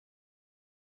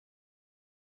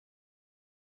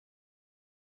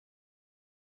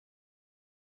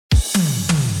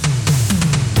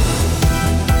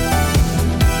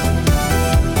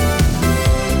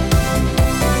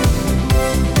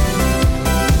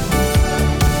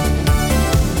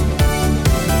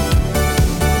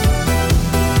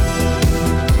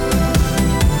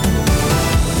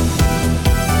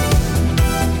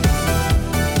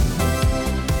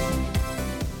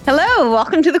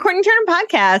welcome to the Courtenay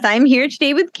podcast. I'm here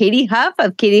today with Katy Huff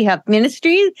of Katy Huff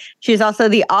Ministries. She's also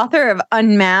the author of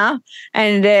Unmasked.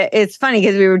 And it's funny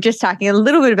because we were just talking a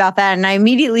little bit about that. And I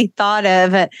immediately thought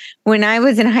of when I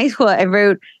was in high school, I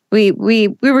wrote, we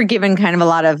were given kind of a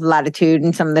lot of latitude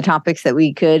in some of the topics that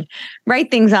we could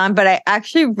write things on. But I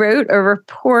actually wrote a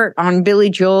report on Billy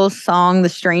Joel's song, The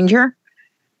Stranger.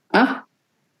 Oh,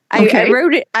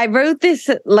 okay. I wrote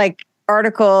this like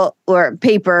article or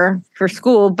paper for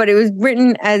school, but it was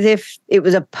written as if it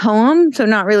was a poem. So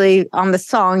not really on the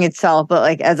song itself, but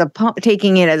like as a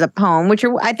taking it as a poem, which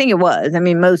I think it was. I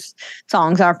mean, most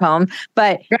songs are poems,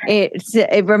 but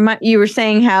you were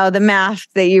saying how the mask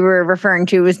that you were referring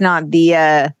to was not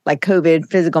the like COVID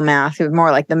physical mask. It was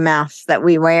more like the masks that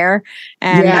we wear.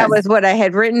 And that was what I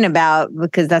had written about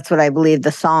because that's what I believe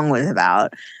the song was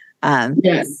about.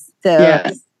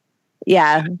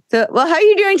 Yeah. So, well, how are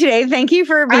you doing today? Thank you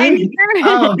for being here.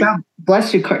 Oh, God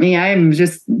bless you, Courtney. I am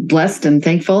just blessed and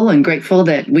thankful and grateful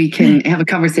that we can have a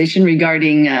conversation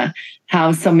regarding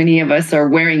how so many of us are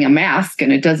wearing a mask.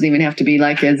 And it doesn't even have to be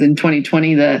like as in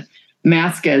 2020, the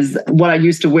mask as what I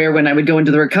used to wear when I would go into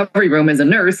the recovery room as a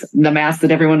nurse, the mask that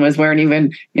everyone was wearing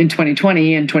even in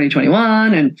 2020 and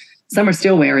 2021. And some are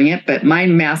still wearing it. But my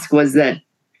mask was that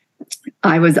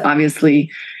I was obviously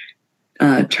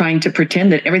trying to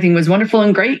pretend that everything was wonderful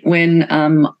and great when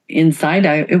inside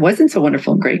it wasn't so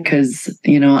wonderful and great because,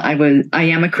 I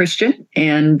am a Christian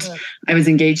and I was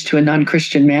engaged to a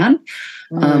non-Christian man.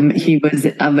 He was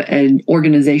of an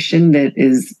organization that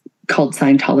is called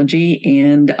Scientology,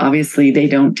 and obviously they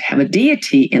don't have a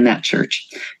deity in that church.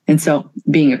 And so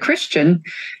being a Christian,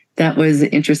 that was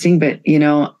interesting. But,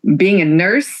 being a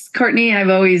nurse, Courtney, I've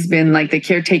always been like the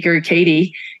caretaker,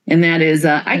 Katy. And that is,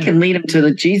 I can lead him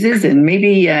to Jesus and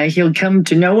maybe he'll come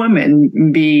to know him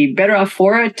and be better off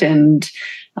for it. And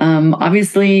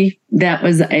obviously that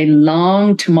was a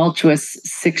long, tumultuous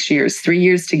 6 years, 3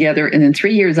 years together. And then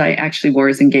 3 years, I actually wore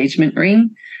his engagement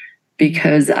ring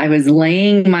because I was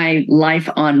laying my life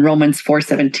on Romans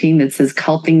 4:17 that says,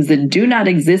 call things that do not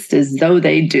exist as though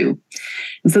they do.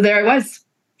 And so there I was.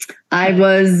 I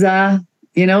was,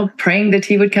 praying that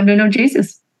he would come to know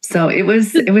Jesus. So it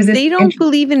was. They don't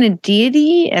believe in a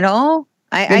deity at all.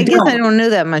 I guess I don't know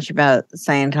that much about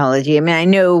Scientology. I mean, I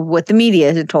know what the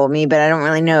media has told me, but I don't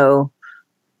really know.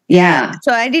 Yeah.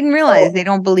 So I didn't realize they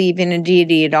don't believe in a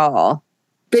deity at all.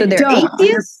 So they're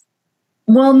atheists?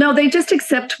 Well, no, they just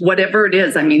accept whatever it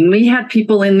is. I mean, we had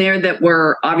people in there that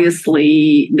were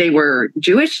obviously, they were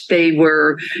Jewish, they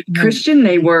were Christian,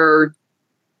 they were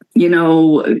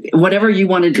whatever you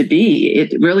wanted to be.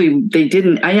 It really, they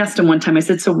didn't. I asked him one time, I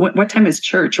said, so what time is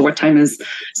church or what time is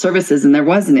services? And there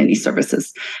wasn't any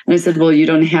services. And I said, well, you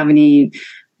don't have any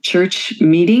church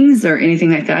meetings or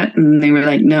anything like that? And they were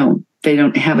like, no, they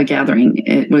don't have a gathering.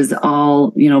 It was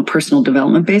all, personal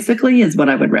development basically is what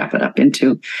I would wrap it up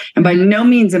into. And by no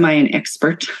means am I an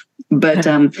expert, but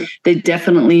they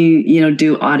definitely,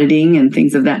 do auditing and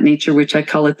things of that nature, which I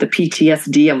call it the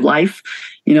PTSD of life.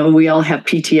 We all have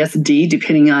PTSD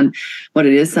depending on what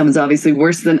it is. Some is obviously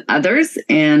worse than others.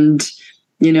 And,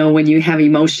 when you have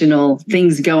emotional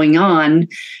things going on,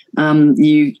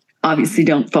 you obviously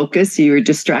don't focus, you're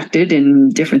distracted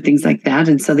and different things like that.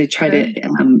 And so they try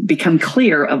to become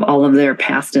clear of all of their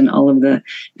past and all of the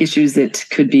issues that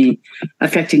could be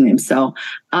affecting them. So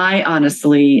I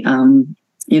honestly, I'm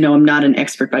not an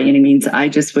expert by any means. I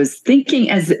just was thinking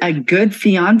as a good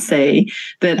fiance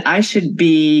that I should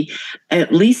be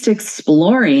at least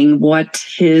exploring what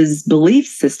his belief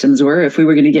systems were if we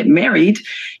were going to get married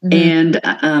and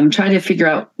trying to figure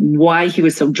out why he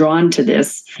was so drawn to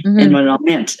this and what it all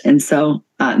meant. And so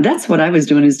that's what I was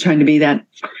doing, is trying to be that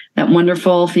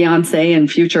wonderful fiance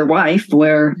and future wife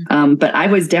where, but I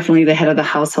was definitely the head of the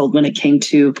household when it came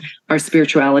to our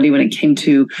spirituality, when it came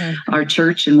to our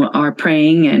church and our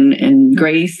praying and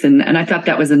grace. And I thought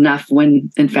that was enough when,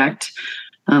 in fact,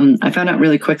 I found out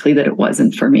really quickly that it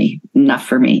wasn't for me, enough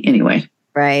for me anyway.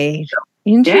 Right.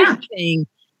 Interesting.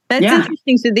 That's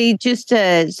interesting. So they just,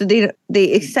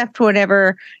 they accept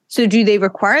whatever. So do they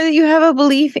require that you have a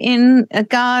belief in a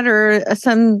God or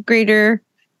some greater?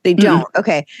 They don't.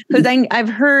 Okay. Because I've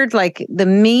heard like the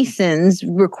Masons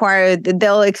require that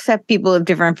they'll accept people of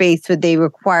different faiths, but they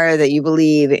require that you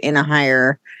believe in a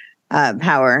higher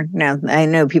power. Now, I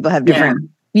know people have different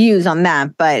views on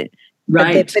that, but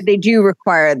they do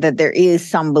require that there is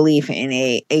some belief in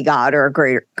a God or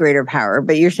a greater power.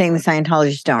 But you're saying the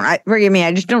Scientologists don't. Forgive me,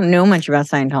 I just don't know much about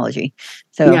Scientology.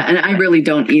 So yeah, and I really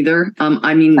don't either.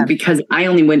 Because I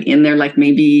only went in there like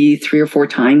maybe 3 or 4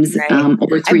 times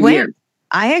over 3 years.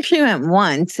 I actually went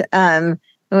once.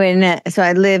 so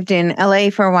I lived in LA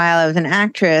for a while. I was an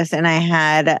actress, and I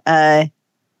had a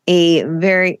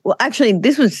very well. Actually,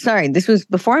 this was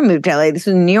before I moved to LA. This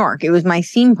was in New York. It was my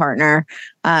scene partner,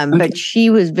 but she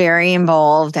was very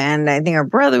involved, and I think her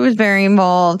brother was very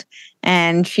involved.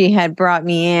 And she had brought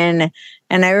me in,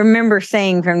 and I remember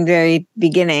saying from the very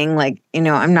beginning, like,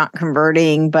 I'm not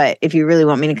converting, but if you really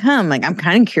want me to come, like, I'm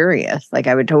kind of curious. Like,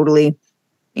 I would totally,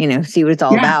 see what it's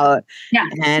all about. Yeah.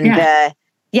 And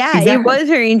Exactly. It was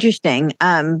very interesting.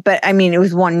 But I mean, it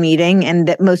was one meeting, and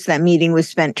that most of that meeting was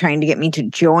spent trying to get me to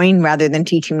join rather than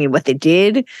teaching me what they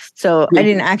did. So I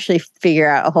didn't actually figure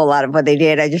out a whole lot of what they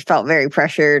did. I just felt very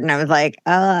pressured, and I was like,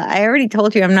 I already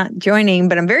told you I'm not joining,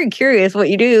 but I'm very curious what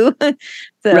you do.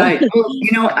 So. Right.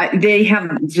 Well, they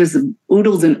have just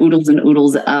oodles and oodles and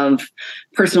oodles of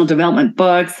personal development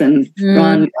books, and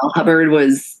Ron L. Hubbard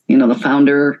was, the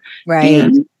founder. Right.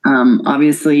 And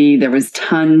obviously there was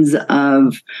tons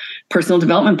of personal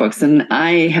development books, and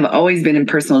I have always been in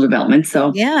personal development.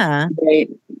 So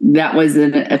that was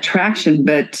an attraction.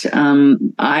 But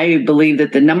I believe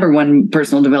that the number one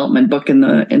personal development book in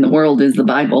the world is the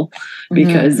Bible,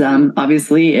 because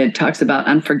obviously it talks about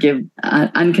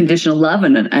unconditional love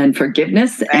and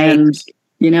forgiveness, and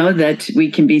that we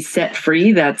can be set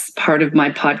free. That's part of my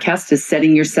podcast, is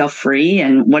setting yourself free.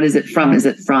 And what is it from? Is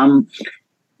it from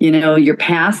your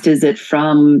past? Is it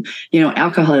from,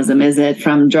 alcoholism? Is it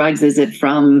from drugs? Is it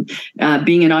from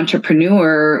being an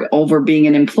entrepreneur over being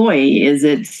an employee? Is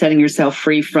it setting yourself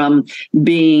free from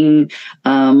being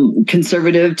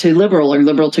conservative to liberal, or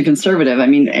liberal to conservative? I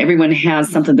mean, everyone has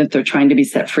something that they're trying to be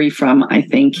set free from, I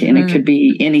think, and it could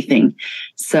be anything.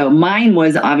 So mine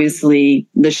was obviously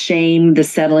the shame, the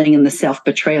settling, and the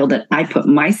self-betrayal that I put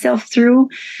myself through,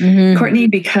 Courtenay,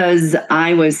 because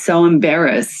I was so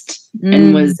embarrassed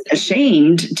and was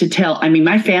ashamed to tell. I mean,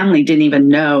 my family didn't even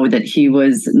know that he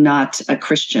was not a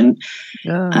Christian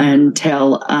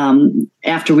until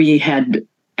after we had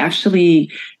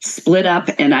actually split up,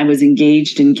 and I was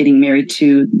engaged and getting married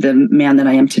to the man that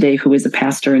I am today, who is a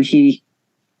pastor. And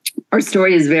our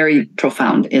story is very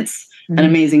profound. It's an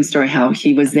amazing story how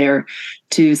he was there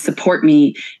to support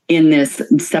me in this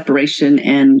separation.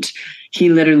 And he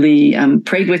literally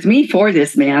prayed with me for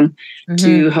this man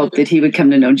to hope that he would come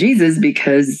to know Jesus,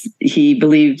 because he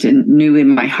believed and knew in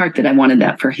my heart that I wanted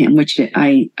that for him, which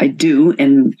I do,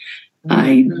 and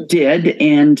I did.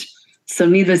 And so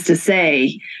needless to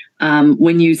say,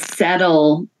 when you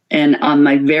settle, and on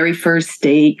my very first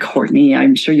day, Courtenay,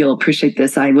 I'm sure you'll appreciate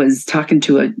this, I was talking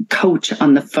to a coach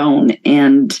on the phone,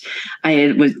 and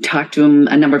I would talk to him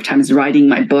a number of times, writing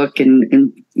my book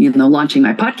and launching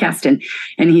my podcast.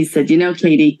 And he said,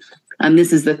 Katy,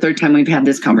 this is the third time we've had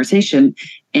this conversation,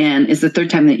 and it's the third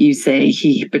time that you say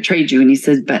he betrayed you. And he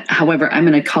says, but however, I'm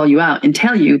going to call you out and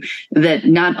tell you that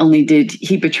not only did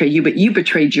he betray you, but you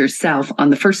betrayed yourself on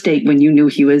the first date when you knew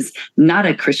he was not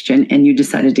a Christian and you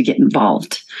decided to get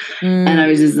involved. And I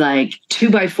was just like,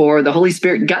 2x4, the Holy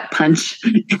Spirit gut punch.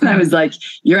 And I was like,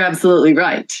 you're absolutely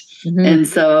right. And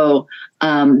so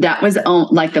that was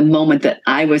like the moment that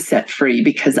I was set free,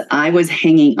 because I was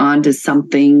hanging on to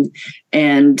something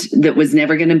and that was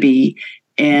never going to be.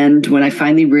 And when I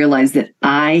finally realized that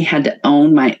I had to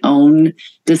own my own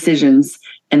decisions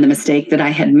and the mistake that I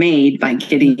had made by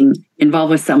getting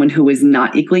involved with someone who was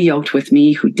not equally yoked with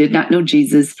me, who did not know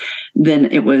Jesus, then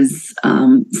it was I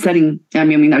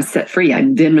was set free. I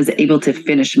then was able to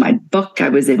finish my book. I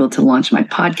was able to launch my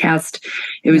podcast.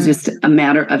 It was just a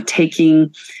matter of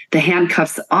taking the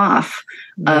handcuffs off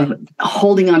of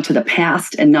holding on to the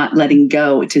past and not letting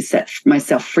go, to set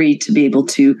myself free to be able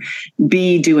to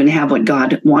do and have what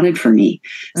God wanted for me.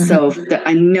 So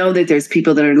I know that there's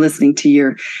people that are listening to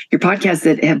your podcast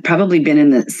that have probably been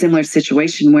in a similar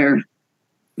situation where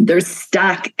they're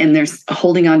stuck and they're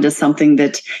holding on to something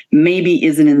that maybe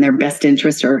isn't in their best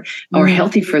interest or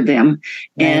healthy for them.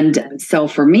 And so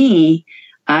for me,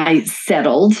 I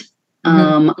settled.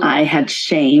 I had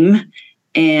shame,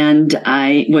 and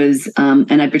I was,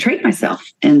 and I betrayed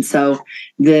myself. And so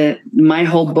my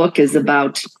whole book is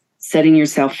about setting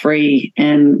yourself free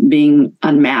and being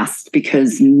unmasked,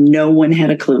 because no one had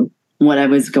a clue what I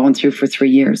was going through for 3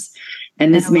 years.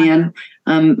 And this man,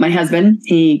 my husband,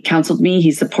 he counseled me,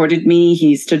 he supported me,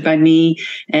 he stood by me.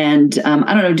 And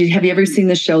I don't know, have you ever seen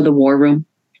the show, The War Room?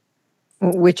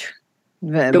 Which?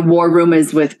 The War Room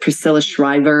is with Priscilla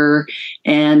Shriver,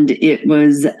 and it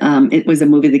was a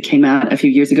movie that came out a few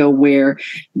years ago where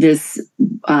this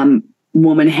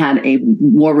woman had a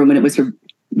war room, and it was her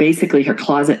basically her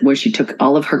closet where she took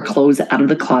all of her clothes out of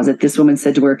the closet. This woman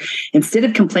said to her, instead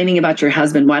of complaining about your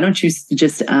husband, why don't you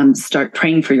just start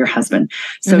praying for your husband?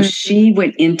 So she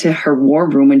went into her war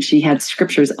room and she had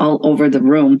scriptures all over the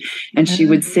room. And she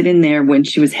would sit in there when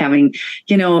she was having,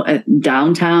 a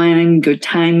downtime, good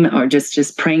time, or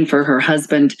just praying for her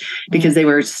husband because they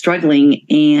were struggling.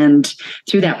 And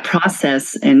through that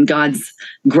process and God's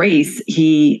grace,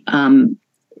 he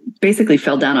basically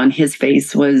fell down on his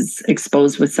face, was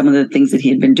exposed with some of the things that he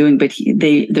had been doing, but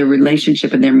their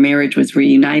relationship and their marriage was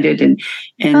reunited, and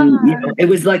it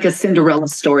was like a Cinderella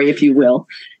story, if you will.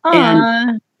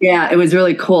 And yeah, it was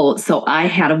really cool. So I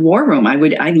had a war room. I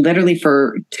literally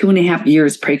for 2.5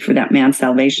 years prayed for that man's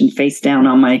salvation, face down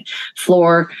on my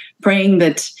floor, praying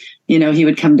that he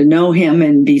would come to know him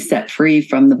and be set free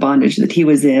from the bondage that he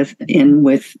was in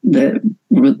with the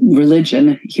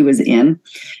religion he was in.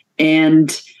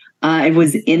 And I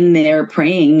was in there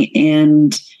praying,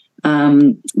 and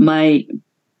my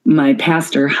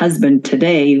pastor husband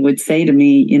today would say to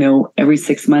me, every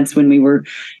 6 months when we were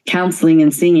counseling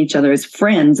and seeing each other as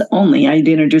friends only, I'd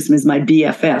introduce him as my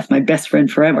BFF, my best friend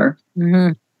forever.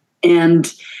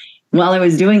 And while I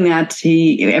was doing that,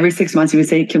 every 6 months he would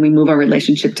say, can we move our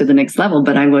relationship to the next level?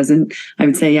 But I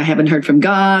would say, I haven't heard from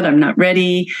God. I'm not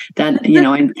ready. That,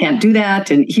 I can't do that.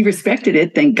 And he respected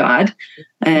it, thank God.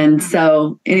 And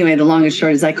so anyway, the long and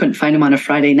short is I couldn't find him on a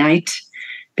Friday night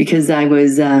because I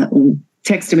was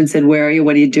texted him and said, where are you?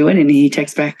 What are you doing? And he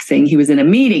texted back saying he was in a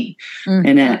meeting.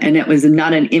 And it was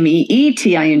not an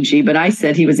MEETING, but I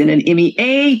said he was in an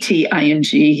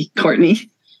MEATING, Courtney.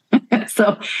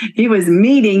 So he was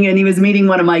meeting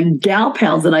one of my gal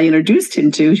pals that I introduced him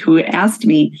to, who asked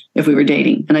me if we were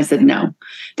dating. And I said, no,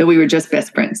 that we were just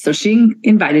best friends. So she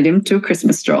invited him to a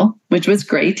Christmas stroll, which was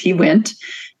great. He went,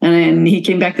 and then he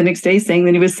came back the next day saying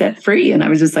that he was set free. And I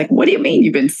was just like, what do you mean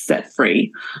you've been set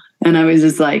free? And I was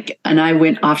just like, and I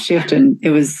went off shift, and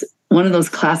it was one of those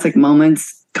classic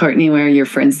moments, Courtney, where your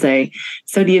friends say,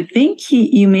 so do you think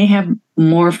you may have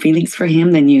more feelings for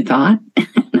him than you thought?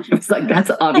 I was like,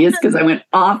 that's obvious, because I went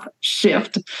off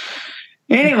shift.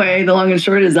 Anyway, the long and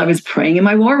short is I was praying in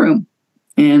my war room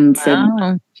and said,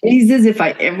 Jesus, if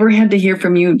I ever had to hear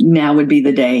from you, now would be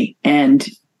the day. And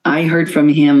I heard from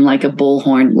him like a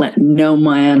bullhorn, let no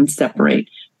man separate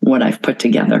what I've put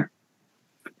together.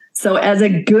 So as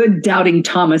a good doubting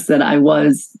Thomas that I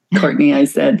was, Courtney, I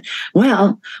said,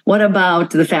 well, what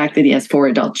about the fact that he has 4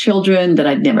 adult children that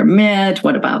I'd never met?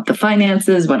 What about the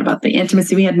finances? What about the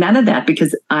intimacy? We had none of that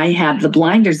because I had the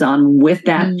blinders on with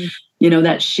that,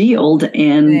 that shield,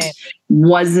 and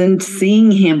wasn't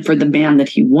seeing him for the man that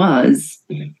he was.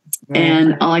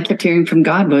 And all I kept hearing from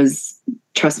God was,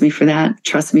 trust me for that,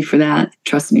 trust me for that,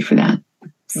 trust me for that.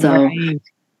 So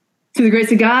through the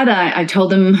grace of God, I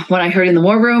told him what I heard in the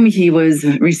war room. He was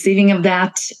receiving of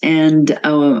that. And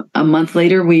a month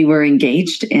later, we were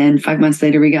engaged. And 5 months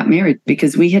later, we got married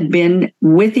because we had been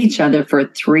with each other for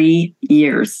 3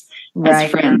 years as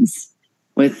friends,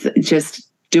 with just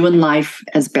doing life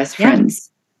as best friends.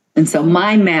 And so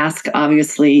my mask,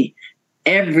 obviously,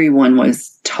 everyone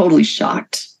was totally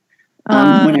shocked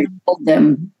when I told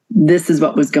them this is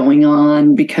what was going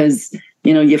on, because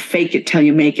you fake it till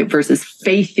you make it versus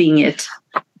faithing it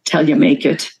till you make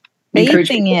it.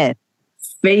 Faithing it.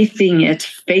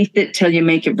 Faith it till you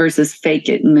make it versus fake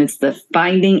it. And it's the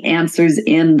finding answers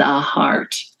in the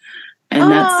heart.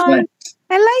 And that's what.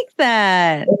 I like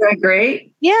that. Isn't that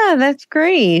great? Yeah, that's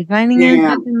great. Finding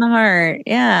answers in the heart.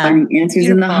 Yeah. Finding answers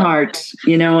in the heart,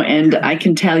 and I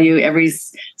can tell you every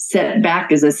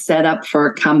setback is a setup for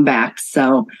a comeback.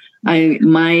 So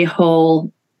my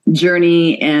whole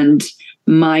journey and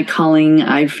my calling,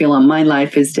 I feel, on my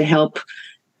life is to help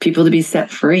people to be set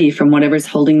free from whatever's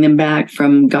holding them back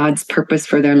from God's purpose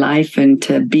for their life, and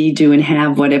to be, do, and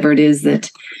have whatever it is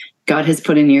that God has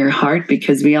put in your heart,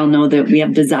 because we all know that we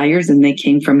have desires and they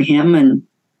came from Him. And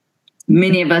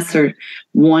many of us are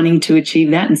wanting to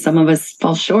achieve that, and some of us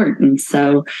fall short. And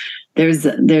so there's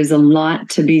a lot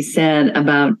to be said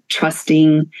about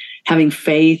trusting, having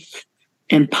faith,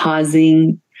 and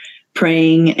pausing,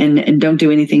 praying, and don't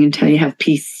do anything until you have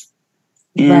peace.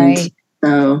 And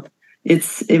so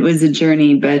it was a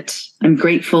journey, but I'm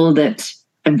grateful that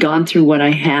I've gone through what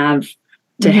I have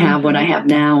to have what I have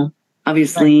now,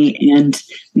 obviously, and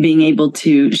being able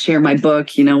to share my book,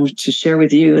 to share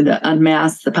with you the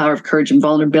Unmasked, the Power of Courage and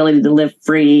Vulnerability to Live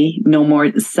Free, no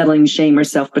more settling, shame, or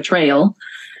self-betrayal.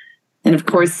 And of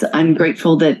course, I'm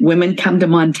grateful that women come to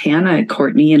Montana,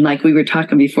 Courtney, and like we were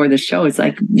talking before the show, it's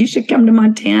like, you should come to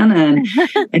Montana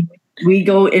and we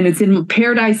go, and it's in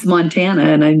Paradise, Montana.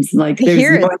 And I'm like, I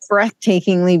hear it's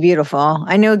breathtakingly beautiful.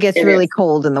 I know it gets really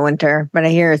cold in the winter, but I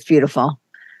hear it's beautiful.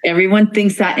 Everyone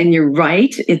thinks that, and you're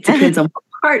right. It depends on what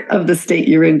part of the state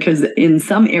you're in, because in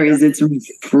some areas it's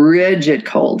frigid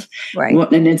cold. Right.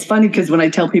 And it's funny because when I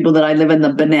tell people that I live in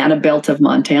the banana belt of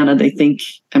Montana, they think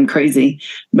I'm crazy.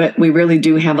 But we really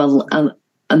do have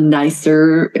a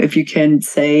nicer, if you can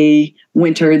say,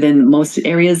 winter than most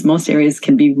areas. Most areas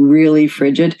can be really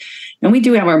frigid. And we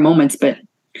do have our moments, but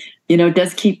it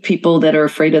does keep people that are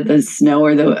afraid of the snow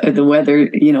or the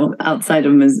weather, outside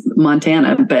of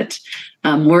Montana. But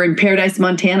we're in Paradise,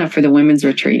 Montana for the women's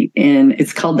retreat, and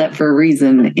it's called that for a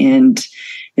reason. And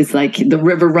it's like the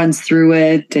river runs through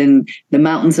it, and the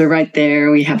mountains are right there.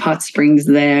 We have hot springs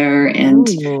there, and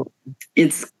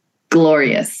it's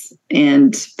glorious.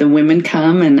 And the women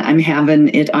come, and I'm having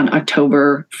it on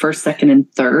October 1st, 2nd, and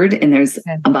 3rd. And there's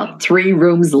about 3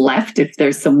 rooms left. If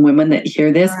there's some women that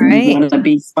hear this and want to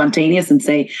be spontaneous and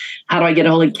say, how do I get a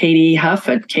hold of Katy Huff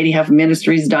at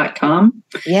katyhuffministries.com?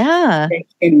 Yeah.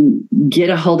 And get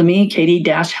a hold of me,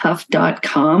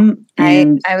 katy-huff.com.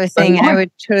 And I was saying I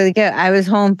would totally go. I was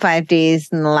home 5 days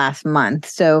in the last month.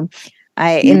 So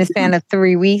in the span of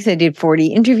 3 weeks, I did 40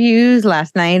 interviews.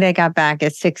 Last night, I got back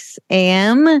at 6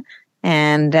 a.m.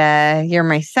 And you're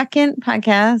my second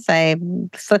podcast. I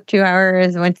slept 2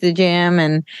 hours, went to the gym,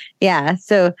 and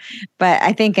So, but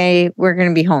I think we're going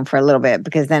to be home for a little bit,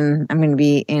 because then I'm going to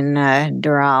be in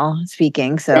Doral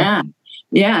speaking. So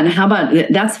yeah. And how about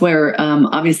that's where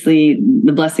obviously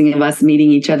the blessing of us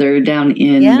meeting each other down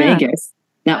in Vegas.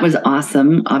 That was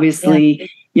awesome. Obviously.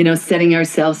 Setting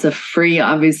ourselves free,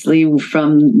 obviously,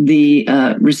 from the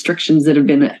restrictions that have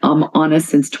been on us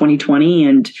since 2020.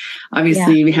 And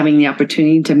obviously having the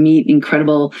opportunity to meet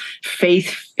incredible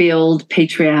faith-filled,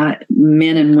 patriot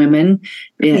men and women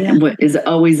is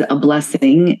always a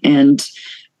blessing. And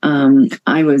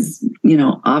I was,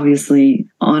 obviously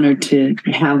honored to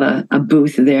have a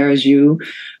booth there, as you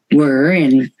were,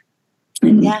 and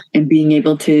being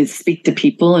able to speak to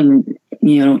people and,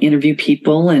 interview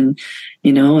people, and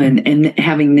and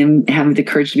having them have the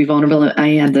courage to be vulnerable. I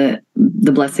had the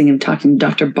blessing of talking to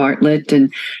Dr. Bartlett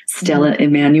and Stella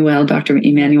Emanuel, Dr.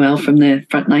 Emanuel from the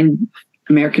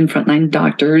American Frontline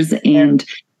Doctors, and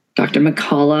Dr.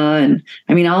 McCullough, and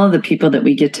all of the people that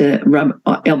we get to rub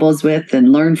elbows with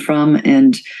and learn from,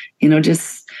 and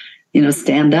just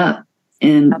stand up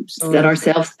and set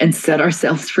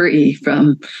ourselves free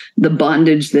from the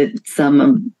bondage that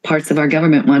some parts of our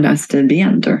government want us to be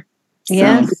under.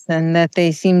 Yes, and that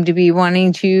they seem to be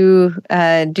wanting to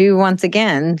do once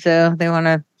again. So they want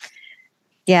to,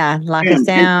 lock us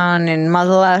down and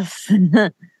muzzle us.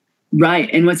 Right.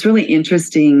 And what's really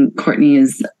interesting, Courtenay,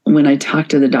 is when I talk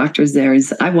to the doctors there,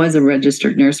 is I was a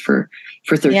registered nurse for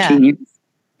 13 years.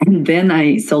 And then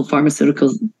I sold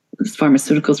pharmaceuticals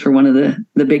for one of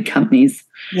the big companies.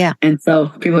 Yeah. And so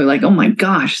people are like, oh my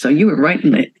gosh, so you were right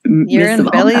in the You're in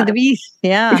the belly of the beast.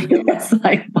 Yeah. Yes,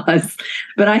 I was.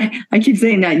 But I keep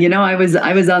saying that, I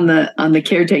was on the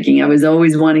caretaking. I was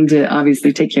always wanting to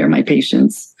obviously take care of my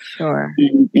patients. Sure.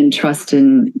 And trust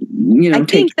and, I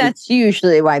think that's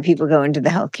usually why people go into the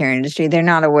healthcare industry. They're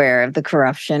not aware of the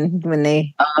corruption when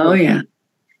they. Oh, yeah.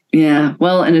 Yeah,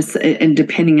 well, and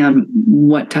depending on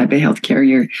what type of healthcare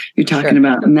you're talking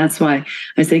about, and that's why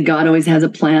I say God always has a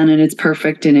plan, and it's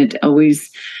perfect, and it always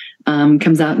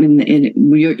comes out, and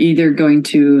you're either going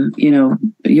to,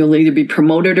 you'll either be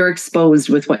promoted or exposed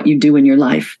with what you do in your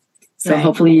life. So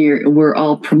hopefully we're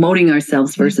all promoting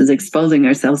ourselves versus exposing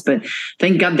ourselves. But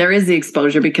thank God there is the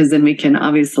exposure, because then we can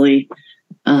obviously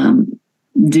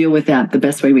deal with that the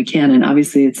best way we can, and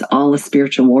obviously it's all a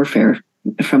spiritual warfare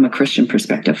from a Christian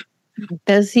perspective. It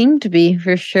does seem to be,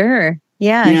 for sure.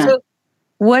 Yeah. So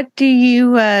what do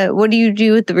you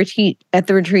do at the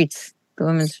retreats, the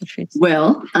women's retreats?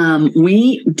 Well,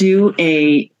 we do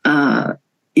a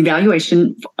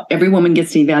evaluation. Every woman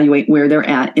gets to evaluate where they're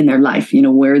at in their life,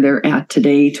 where they're at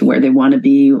today to where they want to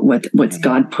be, what's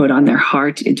God put on their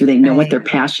heart. Do they know what their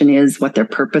passion is, what their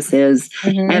purpose is?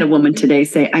 I had a woman today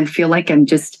say, I feel like I'm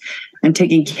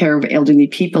taking care of elderly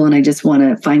people, and I just want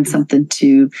to find something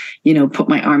to, put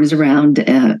my arms around.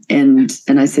 And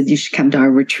I said, you should come to our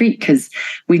retreat, because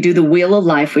we do the wheel of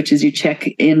life, which is you check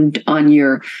in on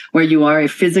where you are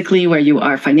physically, where you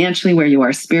are financially, where you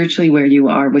are spiritually, where you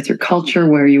are with your culture,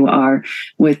 where you are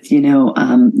with,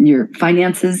 your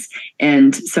finances.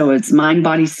 And so it's mind,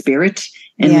 body, spirit.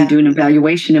 And we do an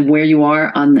evaluation of where you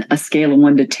are on a scale of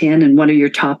 1 to 10, and what are your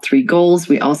top 3 goals.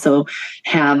 We also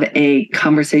have a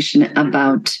conversation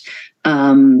about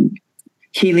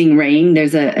Healing Rain,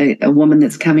 there's a woman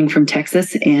that's coming from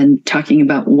Texas and talking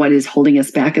about what is holding us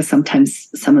back is sometimes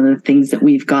some of the things that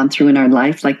we've gone through in our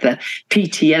life, like the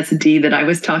PTSD that I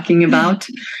was talking about.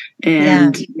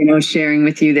 And, sharing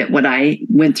with you that what I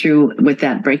went through with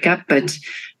that breakup. But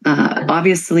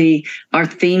obviously, our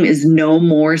theme is no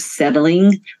more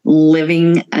settling,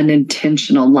 living an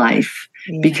intentional life.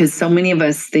 Because so many of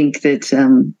us think that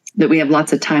that we have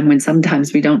lots of time when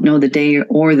sometimes we don't know the day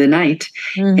or the night.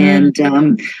 And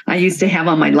I used to have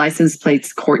on my license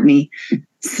plates, Courtenay,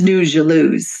 snooze, you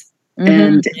lose.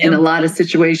 And in a lot of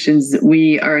situations,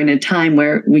 we are in a time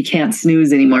where we can't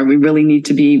snooze anymore. We really need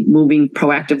to be moving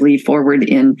proactively forward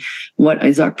in what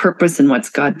is our purpose and what's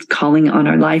God calling on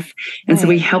our life. And so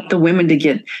we help the women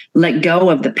to let go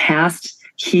of the past,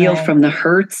 heal from the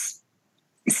hurts,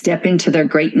 step into their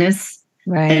greatness.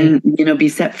 And, be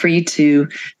set free to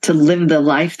live the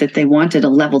life that they want at a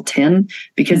level 10,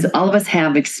 because all of us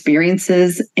have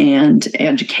experiences and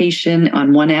education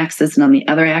on one axis, and on the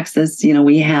other axis,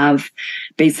 we have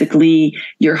basically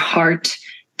your heart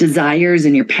desires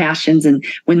and your passions. And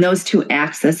when those two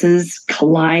axes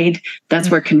collide,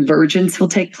 that's where convergence will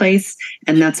take place.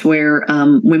 And that's where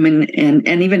women and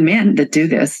even men that do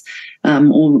this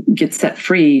will get set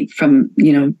free from,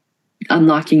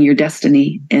 unlocking your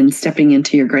destiny and stepping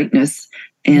into your greatness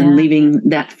and leaving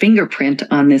that fingerprint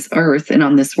on this earth and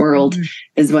on this world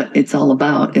is what it's all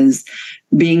about, is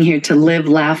being here to live,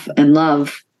 laugh, and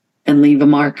love and leave a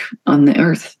mark on the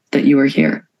earth that you are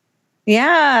here.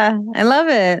 Yeah, I love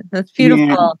it. That's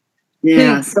beautiful.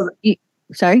 Yeah.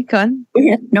 Sorry, go on. Go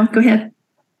ahead. No, go ahead.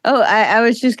 Oh, I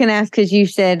was just going to ask, because you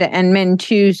said, and men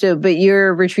too. So, but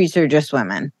your retreats are just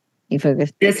women. You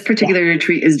focus. This particular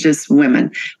retreat is just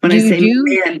women. When I say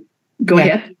men, go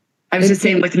ahead. I was just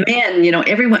saying with men,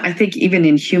 everyone, I think even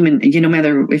in human, no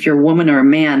matter if you're a woman or a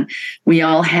man, we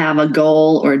all have a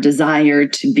goal or a desire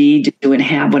to be, do, and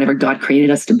have whatever God created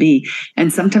us to be.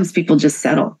 And sometimes people just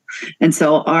settle. And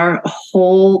so our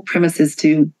whole premise is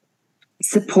to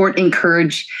support,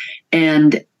 encourage,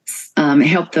 and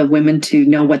help the women to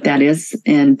know what that is,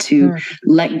 and to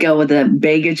let go of the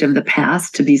baggage of the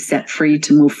past, to be set free,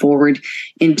 to move forward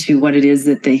into what it is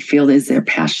that they feel is their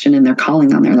passion and their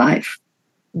calling on their life.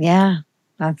 Yeah,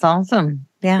 that's awesome.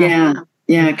 Yeah.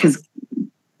 Because,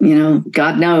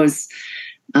 God knows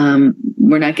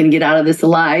we're not going to get out of this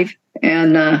alive,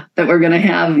 and that we're going to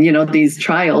have, these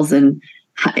trials, and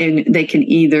they can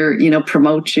either,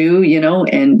 promote you,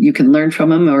 and you can learn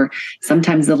from them, or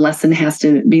sometimes the lesson has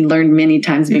to be learned many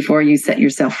times before you set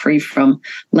yourself free from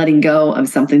letting go of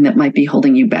something that might be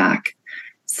holding you back.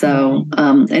 So,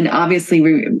 and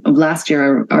obviously last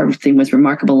year, our theme was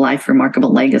Remarkable Life,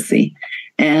 Remarkable Legacy.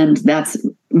 And that's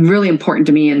really important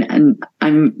to me. And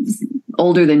I'm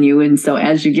older than you. And so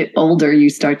as you get older,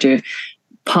 you start to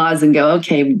pause and go,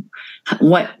 okay,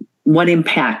 what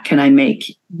impact can I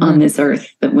make on this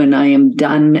earth, that when I am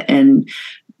done, and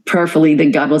prayerfully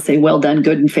that God will say, well done,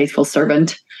 good and faithful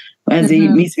servant, as he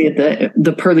meets me at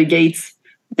the pearly gates,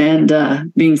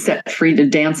 and being set free to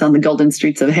dance on the golden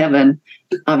streets of heaven.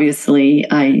 Obviously,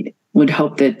 I would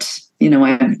hope that,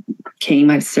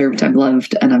 I've served, I've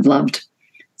loved, and I've loved.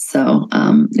 So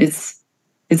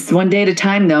it's one day at a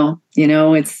time, though.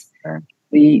 It's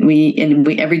we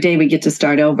every day we get to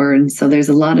start over, and so there's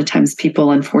a lot of times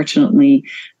people unfortunately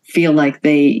feel like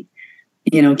they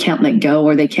can't let go,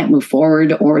 or they can't move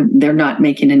forward, or they're not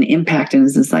making an impact. And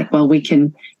it's just like, well, we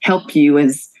can help you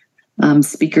as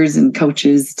speakers and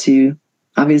coaches to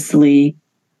obviously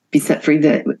be set free.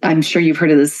 That I'm sure you've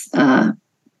heard of this.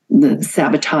 The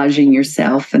sabotaging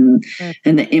yourself and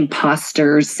the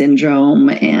imposter syndrome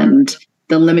and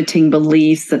the limiting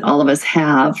beliefs that all of us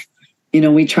have.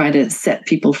 We try to set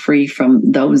people free from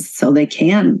those so they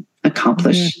can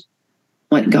accomplish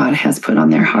what God has put on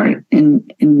their heart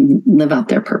and live out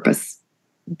their purpose.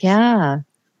 Yeah.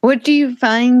 What do you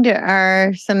find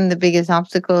are some of the biggest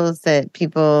obstacles that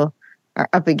people are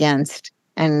up against?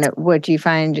 And what do you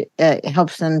find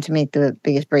helps them to make the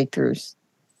biggest breakthroughs?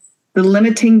 The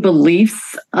limiting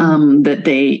beliefs that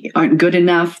they aren't good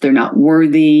enough, they're not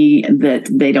worthy, that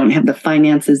they don't have the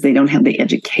finances, they don't have the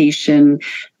education,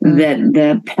 that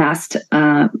the past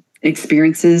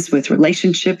experiences with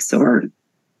relationships or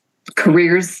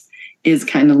careers is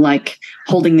kind of like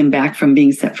holding them back from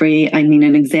being set free. I mean,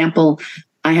 an example,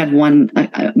 I had one,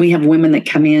 we have women that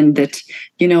come in that,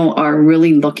 are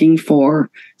really looking for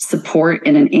support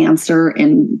and an answer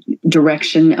and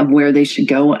direction of where they should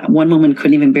go. One woman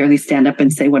couldn't even barely stand up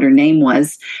and say what her name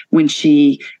was when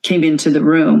she came into the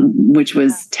room, which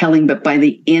was telling. But by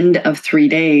the end of 3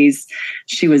 days,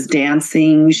 she was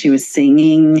dancing, she was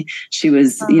singing, she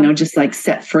was, just like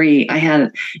set free. I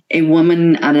had a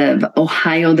woman out of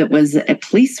Ohio that was a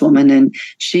policewoman, and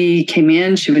she came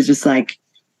in, she was just like,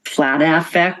 flat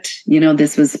affect,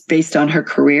 this was based on her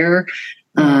career.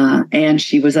 And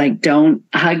she was like, don't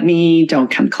hug me, don't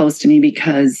come close to me,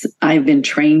 because I've been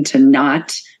trained to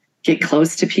not get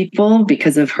close to people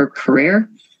because of her career.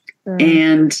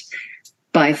 And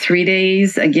by 3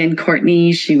 days, again,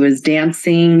 Courtenay, she was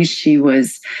dancing, she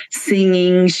was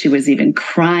singing, she was even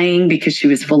crying because she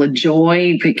was full of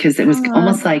joy, because it was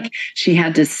almost like she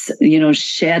had to,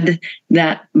 shed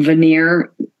that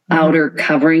veneer, outer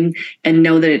covering, and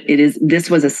know that this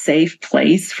was a safe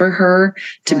place for her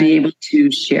to be able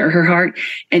to share her heart.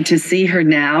 And to see her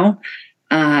now,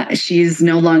 she is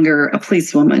no longer a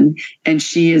policewoman, and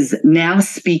she is now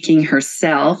speaking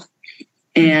herself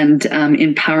and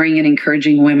empowering and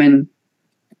encouraging women.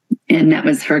 And that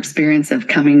was her experience of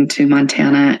coming to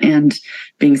Montana and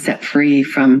being set free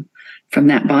from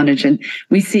that bondage. And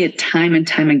we see it time and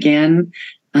time again.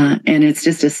 And it's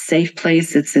just a safe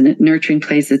place. It's a nurturing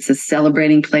place. It's a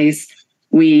celebrating place.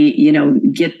 We,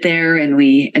 get there and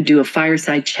we do a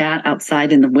fireside chat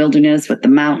outside in the wilderness with the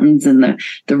mountains and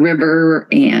the river,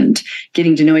 and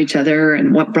getting to know each other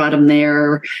and what brought them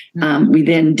there. We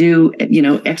then do,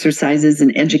 exercises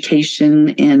and education,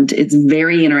 and it's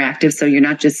very interactive. So you're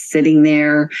not just sitting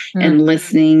there and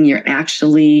listening. You're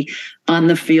actually on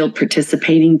the field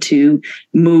participating to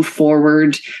move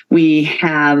forward. We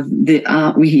have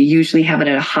we usually have it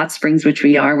at a hot springs, which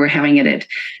we're having it at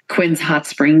Quinn's Hot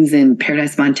Springs in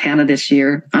Paradise, Montana this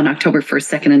year on October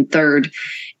 1st, 2nd, and 3rd.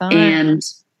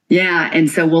 And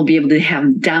so we'll be able to have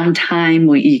downtime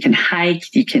where you can hike,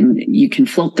 you can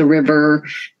float the river.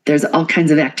 There's all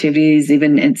kinds of activities.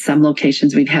 Even in some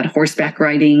locations, we've had horseback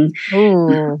riding.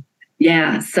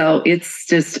 Yeah, so it's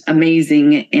just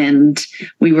amazing. And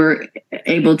we were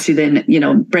able to then,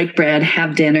 break bread,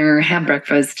 have dinner, have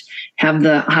breakfast, have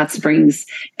the hot springs,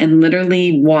 and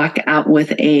literally walk out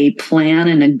with a plan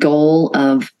and a goal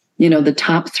of, the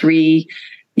top 3,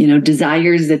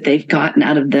 desires that they've gotten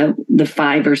out of the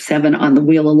 5 or 7 on the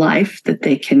wheel of life that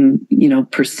they can,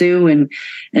 pursue. And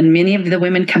many of the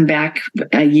women come back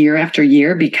year after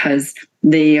year because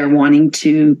they are wanting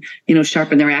to,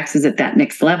 sharpen their axes at that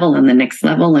next level and the next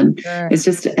level. And it's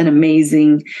just an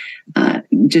amazing,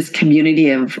 just community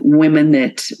of women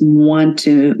that want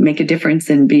to make a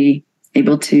difference and be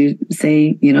able to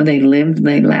say, they lived,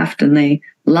 they laughed, and they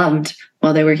loved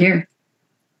while they were here.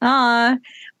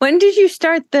 When did you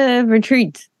start the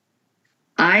retreats?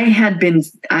 I had been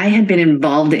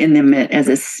involved in them as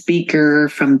a speaker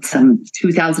from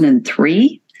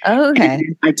 2003. Oh, okay.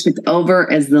 And I took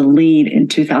over as the lead in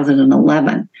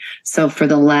 2011. So for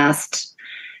the last,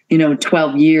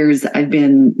 12 years, I've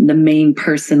been the main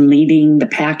person leading the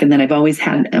pack. And then I've always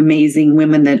had amazing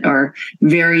women that are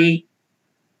very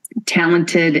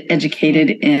talented,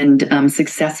 educated, and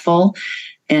successful,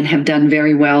 and have done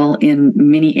very well in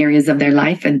many areas of their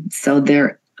life. And so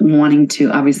they're wanting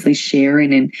to obviously share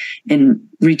and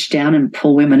reach down and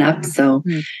pull women up so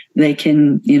they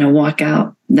can, walk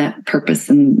out that purpose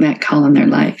and that call in their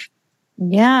life.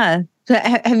 Yeah. So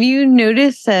have you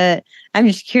noticed, I'm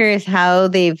just curious how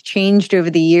they've changed over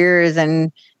the years,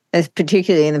 and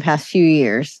particularly in the past few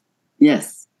years?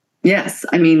 Yes.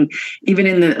 I mean, even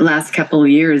in the last couple of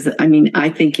years, I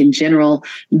think in general,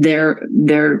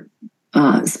 their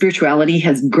spirituality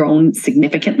has grown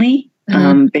significantly.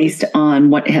 Based on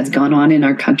what has gone on in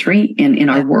our country and in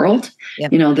our world,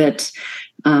 that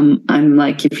I'm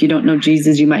like, if you don't know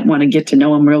Jesus, you might want to get to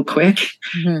know him real quick,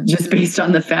 just based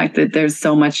on the fact that there's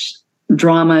so much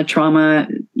drama, trauma,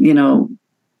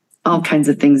 all kinds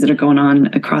of things that are going on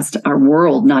across our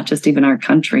world, not just even our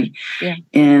country. Yeah.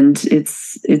 And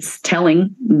it's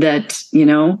telling that,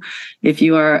 if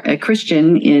you are a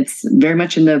Christian, it's very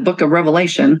much in the book of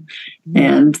Revelation,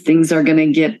 and things are going to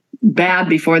get bad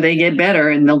before they get better,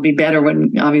 and they'll be better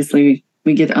when obviously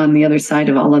we get on the other side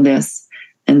of all of this.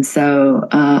 And so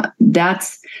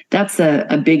that's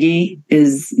a biggie,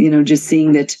 is just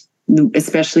seeing that,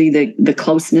 especially the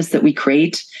closeness that we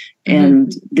create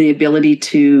and the ability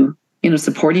to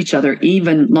support each other,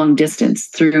 even long distance,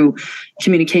 through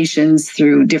communications,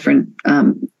 through different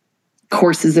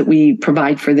courses that we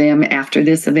provide for them after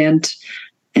this event.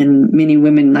 And many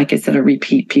women, like I said, are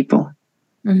repeat people.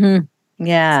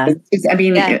 Yeah. So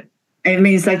I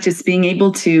mean, it's like just being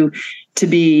able to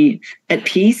be at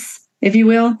peace, if you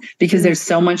will, because there's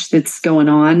so much that's going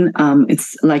on.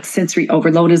 It's like sensory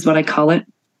overload is what I call it.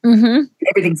 Mm-hmm.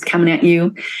 Everything's coming at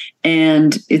you.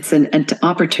 And it's an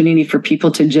opportunity for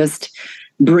people to just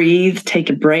breathe,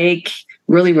 take a break,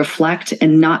 really reflect,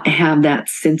 and not have that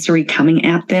sensory coming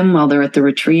at them while they're at the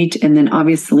retreat. And then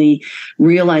obviously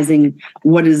realizing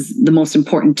what is the most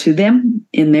important to them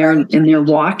in their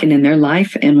walk and in their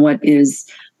life, and what is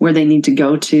where they need to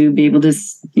go to be able to,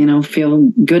 feel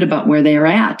good about where they are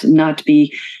at, and not to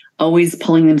be always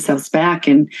pulling themselves back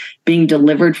and being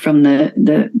delivered from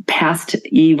the past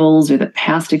evils or the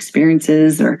past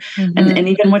experiences, or and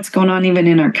even what's going on even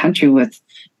in our country with,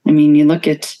 you look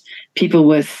at people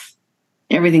with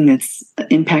everything that's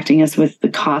impacting us with the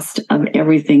cost of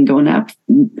everything going up,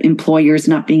 employers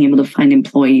not being able to find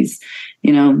employees.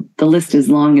 The list is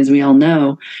long, as we all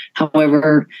know.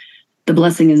 However, the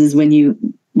blessing is when you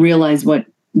realize what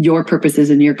your purpose is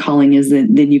and your calling is,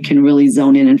 then you can really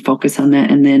zone in and focus on that,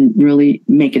 and then really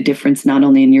make a difference, not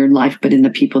only in your life, but in the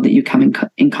people that you come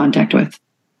in contact with.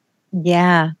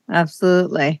 Yeah,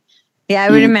 absolutely. Yeah, I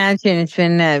would imagine it's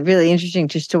been really interesting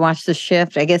just to watch the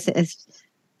shift. I guess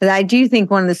but I do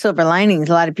think one of the silver linings,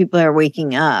 a lot of people are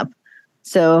waking up.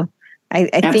 So I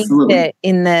think that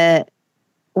in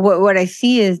what I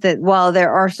see is that while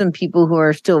there are some people who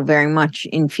are still very much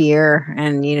in fear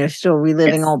and, still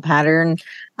reliving old patterns,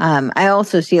 I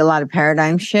also see a lot of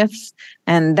paradigm shifts,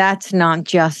 and that's not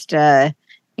just,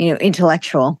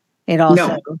 intellectual. It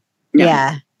also,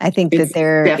 I think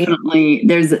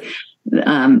that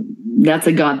that's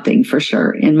a God thing for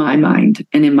sure, in my mind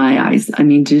and in my eyes.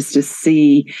 Just to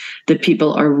see that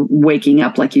people are waking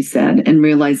up, like you said, and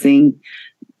realizing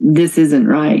this isn't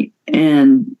right.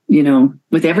 And,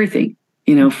 with everything,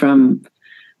 from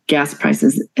gas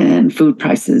prices and food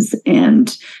prices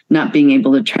and not being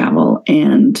able to travel.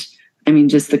 And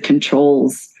just the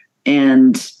controls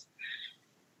and,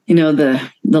 the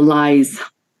lies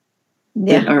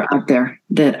that are out there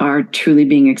that are truly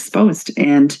being exposed.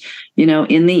 And,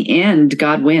 in the end,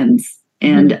 God wins,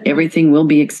 and everything will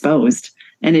be exposed,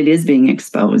 and it is being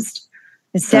exposed.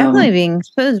 It's definitely being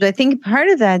exposed. But I think part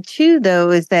of that too, though,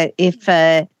 is that if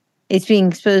it's being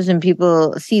exposed and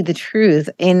people see the truth,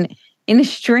 in a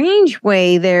strange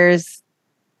way, there's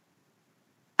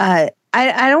I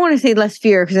don't want to say less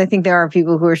fear, because I think there are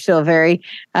people who are still very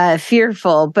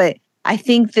fearful, but I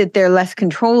think that they're less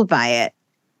controlled by it,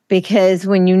 because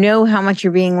when you know how much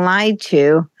you're being lied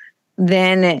to,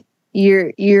 then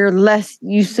you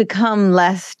succumb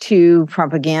less to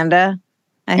propaganda,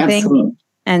 I think.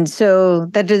 And so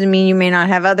that doesn't mean you may not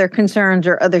have other concerns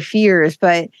or other fears,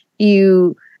 but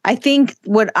I think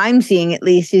what I'm seeing, at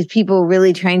least, is people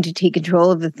really trying to take control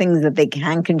of the things that they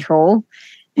can control.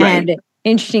 Right. And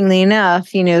interestingly enough,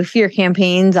 fear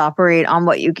campaigns operate on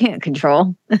what you can't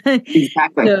control.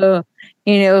 Exactly. So,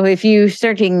 if you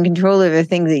start taking control over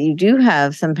things that you do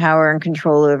have some power and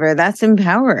control over, that's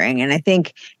empowering. And I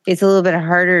think it's a little bit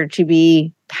harder to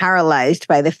be paralyzed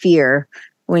by the fear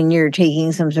when you're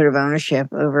taking some sort of ownership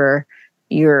over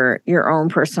your own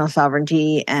personal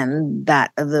sovereignty and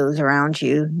that of those around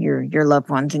you, your loved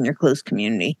ones and your close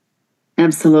community.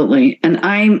 Absolutely. And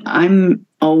I'm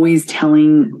always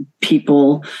telling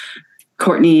people,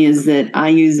 Courtenay, is that I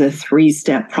use a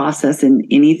 3-step process in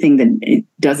anything that it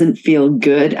doesn't feel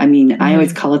good. I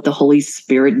always call it the Holy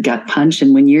Spirit gut punch.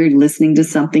 And when you're listening to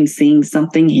something, seeing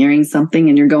something, hearing something,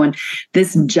 and you're going,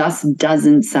 this just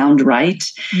doesn't sound right,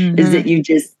 is that you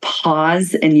just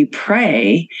pause and you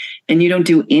pray, and you don't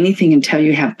do anything until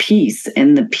you have peace.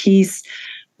 And the peace,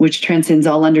 which transcends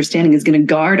all understanding, is going to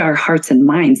guard our hearts and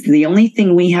minds. The only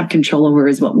thing we have control over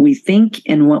is what we think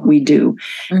and what we do.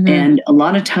 And a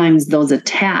lot of times those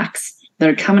attacks that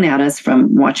are coming at us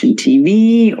from watching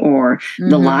TV or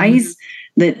the lies,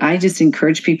 that I just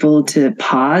encourage people to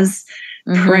pause,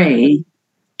 pray,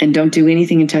 and don't do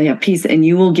anything until you have peace, and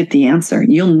you will get the answer.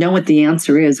 You'll know what the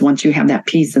answer is once you have that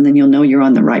peace, and then you'll know you're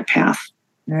on the right path.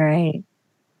 Right.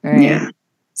 Yeah.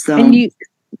 So, and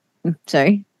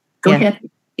sorry. Go ahead.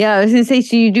 Yeah, I was going to say,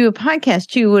 so you do a podcast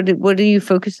too. What do you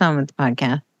focus on with the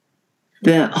podcast?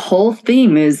 The whole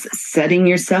theme is setting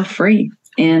yourself free.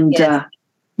 And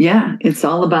it's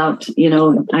all about,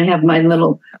 I have my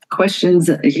little questions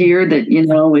here that,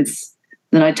 it's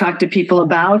that I talk to people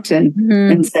about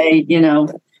and say,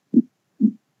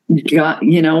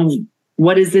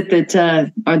 what is it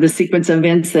that are the sequence of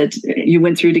events that you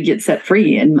went through to get set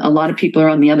free? And a lot of people are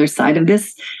on the other side of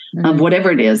this. of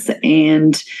whatever it is,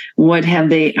 and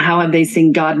how have they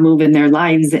seen God move in their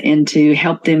lives and to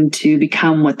help them to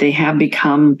become what they have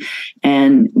become,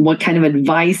 and what kind of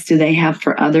advice do they have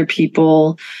for other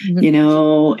people,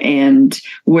 and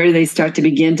where do they start to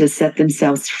begin to set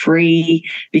themselves free?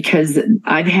 Because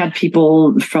I've had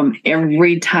people from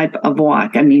every type of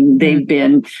walk. I mean, they've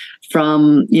been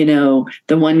from,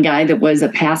 the one guy that was a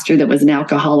pastor that was an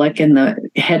alcoholic, and the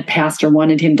head pastor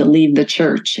wanted him to leave the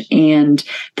church. And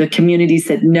the community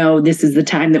said, no, this is the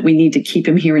time that we need to keep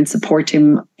him here and support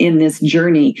him in this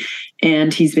journey.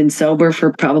 And he's been sober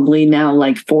for probably now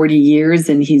like 40 years.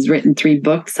 And he's written 3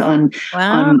 books on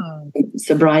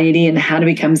sobriety and how to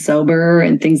become sober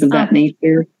and things of that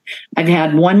nature. I've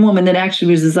had one woman that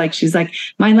actually was she's like,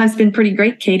 my life's been pretty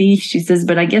great, Katy. She says,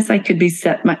 but I guess I could be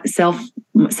set myself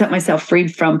free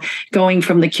from going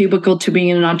from the cubicle to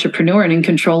being an entrepreneur and in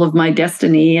control of my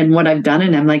destiny and what I've done.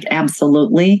 And I'm like,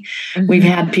 absolutely. We've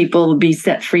had people be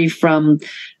set free from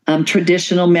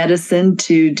traditional medicine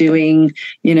to doing,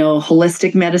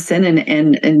 holistic medicine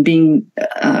and being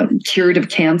cured of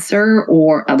cancer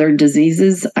or other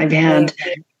diseases. I've had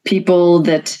people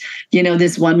that,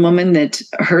 this one woman that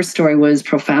her story was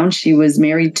profound. She was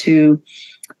married to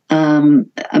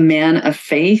a man of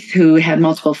faith who had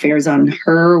multiple affairs on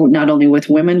her, not only with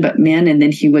women, but men. And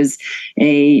then he was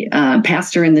a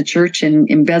pastor in the church and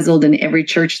embezzled in every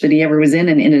church that he ever was in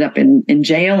and ended up in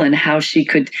jail, and how she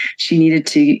needed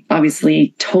to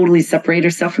obviously totally separate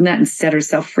herself from that and set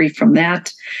herself free from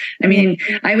that. I mean,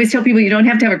 I always tell people you don't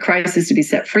have to have a crisis to be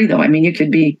set free, though. I mean,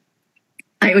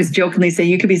 I always jokingly say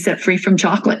you could be set free from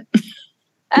chocolate.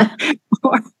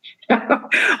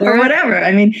 or whatever.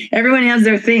 I mean, everyone has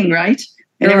their thing, right?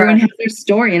 And everyone has their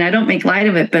story. And I don't make light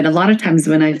of it. But a lot of times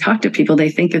when I talk to people,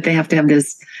 they think that they have to have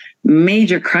this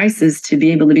major crisis to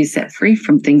be able to be set free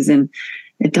from things. And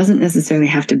it doesn't necessarily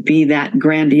have to be that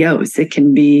grandiose. It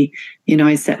can be,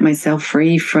 I set myself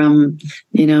free from,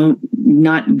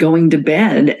 not going to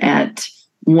bed at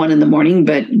 1 a.m,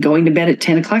 but going to bed at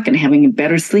 10 o'clock and having a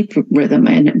better sleep rhythm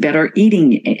and better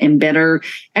eating and better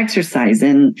exercise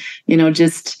and,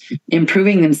 just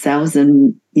improving themselves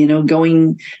and,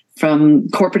 going from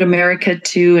corporate America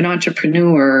to an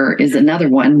entrepreneur is another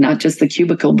one, not just the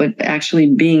cubicle, but actually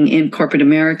being in corporate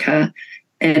America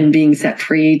and being set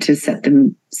free to set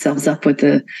themselves up with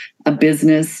a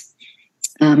business.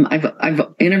 I've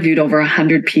interviewed over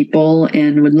 100 people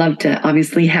and would love to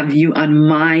obviously have you on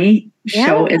my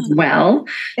show as well.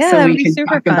 Yeah, so we can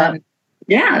talk about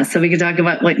so we can talk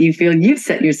about what you feel you've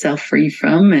set yourself free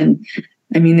from. And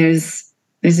I mean, there's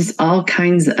just all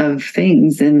kinds of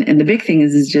things. And the big thing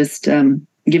is just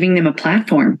giving them a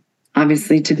platform,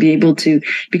 obviously, to be able to,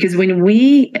 because when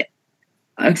we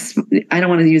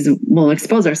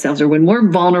expose ourselves, or when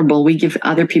we're vulnerable, we give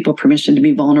other people permission to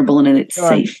be vulnerable, and it's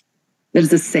safe.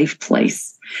 There's a safe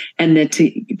place. And that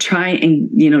to try and,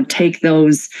 take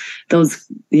those,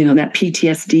 that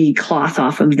PTSD cloth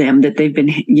off of them that they've been,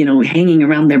 hanging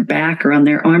around their back or on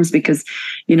their arms, because,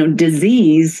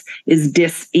 disease is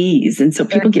dis-ease. And so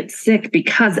people get sick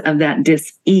because of that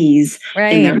dis-ease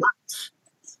in their life.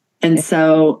 And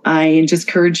so I just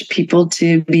encourage people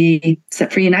to be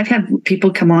set free. And I've had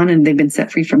people come on and they've been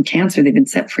set free from cancer. They've been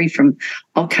set free from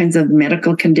all kinds of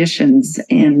medical conditions.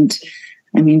 And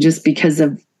I mean, just because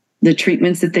of the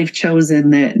treatments that they've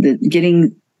chosen, the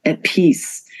getting at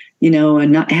peace,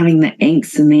 and not having the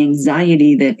angst and the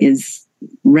anxiety that is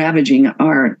ravaging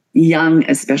our young,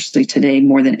 especially today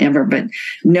more than ever. But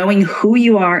knowing who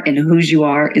you are and whose you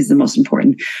are is the most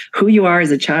important. Who you are as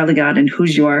a child of God and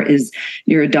whose you are is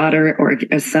you're a daughter or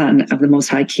a son of the Most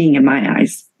High King in my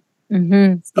eyes.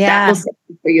 Mm-hmm. So that will set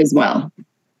you free as well.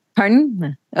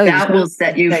 Pardon? That will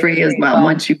set you free as well.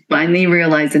 Once you finally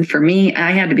realize. And for me,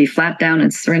 I had to be flat down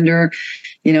and surrender,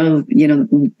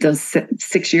 those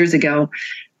 6 years ago,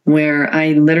 where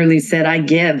I literally said, I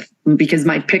give, because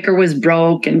my picker was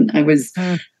broke and I was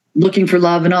looking for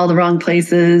love in all the wrong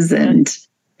places. And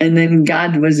then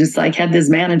God was just had this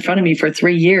man in front of me for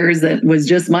 3 years that was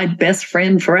just my best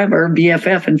friend forever,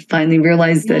 BFF, and finally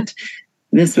realized that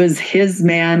this was his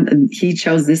man and he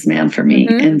chose this man for me.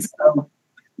 And so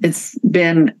it's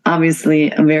been obviously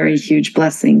a very huge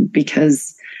blessing,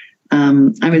 because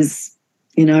I was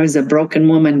a broken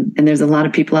woman, and there's a lot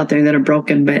of people out there that are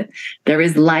broken, but there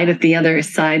is light at the other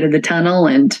side of the tunnel,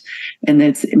 and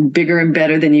it's bigger and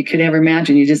better than you could ever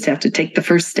imagine. You just have to take the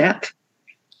first step.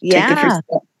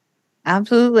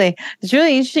 Absolutely. It's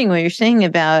really interesting what you're saying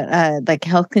about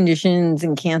health conditions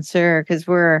and cancer, because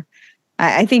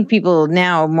I think people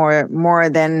now more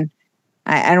than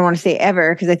I don't want to say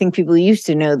ever, because I think people used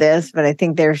to know this, but I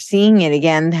think they're seeing it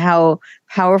again, how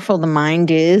powerful the mind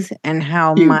is and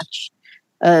how Huge. much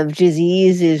of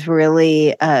disease is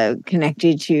really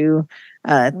connected to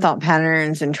thought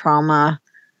patterns and trauma.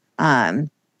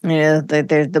 There's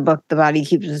the book, The Body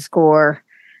Keeps the Score.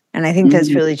 And I think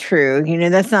that's really true.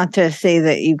 That's not to say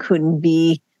that you couldn't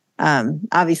be,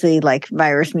 obviously, like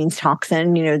virus means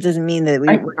toxin, it doesn't mean that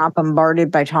we're not bombarded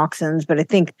by toxins, but I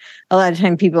think a lot of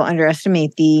time people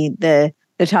underestimate the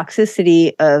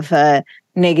toxicity of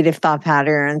negative thought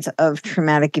patterns, of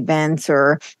traumatic events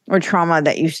or trauma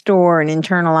that you store and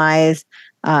internalize,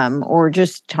 or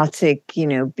just toxic,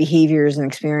 behaviors and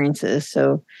experiences.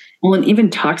 So, well, and even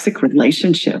toxic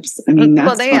relationships. I mean,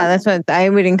 that's what I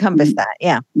would encompass that.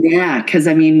 Yeah. Yeah. Because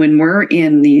when we're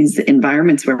in these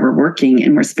environments where we're working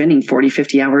and we're spending 40,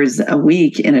 50 hours a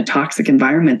week in a toxic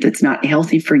environment that's not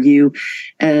healthy for you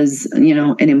as,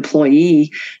 an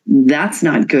employee, that's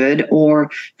not good.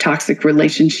 Or toxic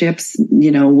relationships,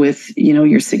 with,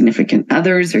 your significant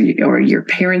others or your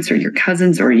parents or your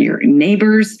cousins or your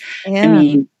neighbors. Yeah. I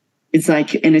mean, it's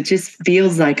like, and it just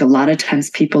feels like a lot of times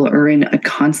people are in a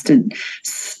constant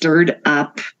stirred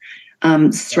up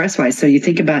stress wise. So you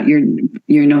think about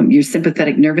your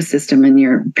sympathetic nervous system and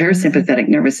your parasympathetic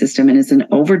nervous system, and it's an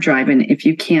overdrive. And if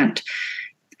you can't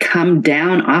come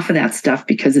down off of that stuff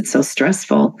because it's so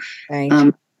stressful,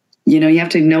 right. You have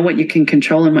to know what you can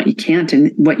control and what you can't.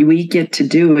 And what we get to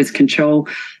do is control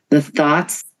the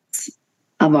thoughts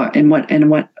of what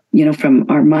from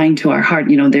our mind to our heart.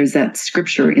 There's that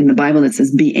scripture in the Bible that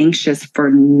says, be anxious for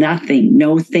nothing,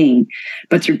 no thing,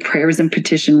 but through prayers and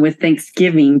petition with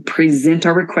thanksgiving, present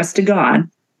our request to God.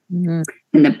 And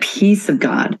the peace of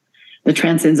God that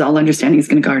transcends all understanding is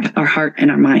going to guard our heart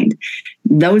and our mind.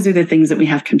 Those are the things that we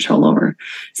have control over.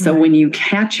 So when you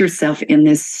catch yourself in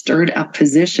this stirred up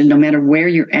position, no matter where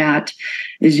you're at,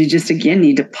 is you just, again,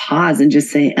 need to pause and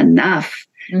just say enough.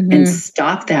 And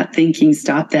stop that thinking,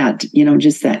 stop that,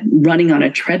 just that running on a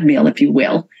treadmill, if you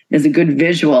will, is a good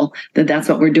visual that's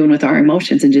what we're doing with our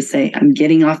emotions, and just say, I'm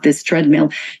getting off this treadmill.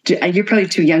 You're probably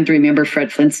too young to remember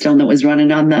Fred Flintstone that was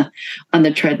running on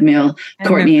the treadmill,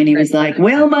 Courtenay, and he was like,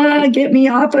 Wilma, get me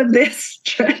off of this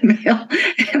treadmill.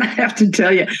 And I have to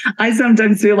tell you, I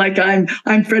sometimes feel like I'm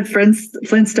Fred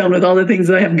Flintstone with all the things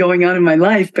that I have going on in my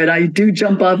life, but I do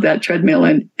jump off that treadmill,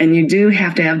 and you do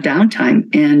have to have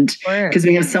downtime, and because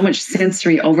we have so much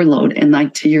sensory overload. And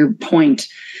like, to your point,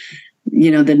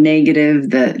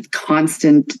 the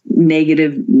constant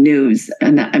negative news.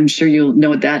 And I'm sure you'll know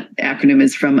what that acronym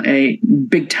is from a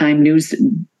big time news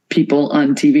people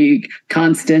on TV,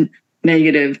 constant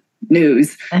negative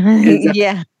news.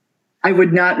 Yeah. I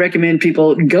would not recommend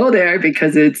people go there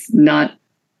because it's not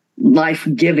life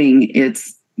giving.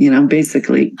 It's,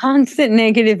 basically constant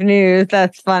negative news.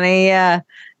 That's funny. Yeah.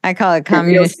 I call it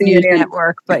Communist News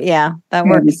Network, but yeah, that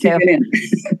works too.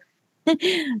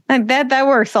 That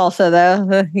works also,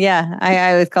 though. Yeah,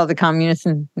 I always call it the Communist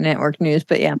Network News,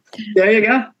 but yeah. There you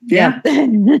go. Yeah.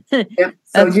 Yep.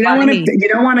 So you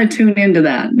don't want to tune into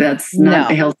that. That's not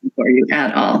healthy for you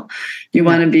at all. You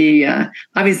want to be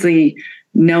obviously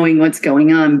knowing what's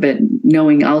going on, but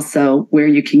knowing also where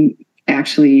you can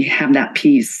actually have that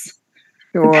peace,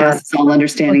 past all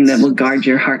understanding that will guard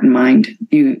your heart and mind.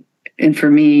 And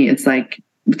for me, it's like,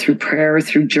 through prayer,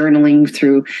 through journaling,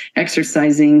 through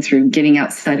exercising, through getting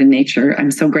outside in nature.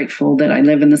 I'm so grateful that I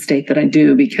live in the state that I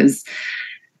do, because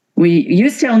we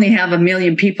used to only have 1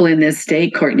 million people in this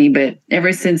state, Courtenay, but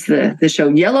ever since the show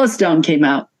Yellowstone came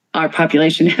out, our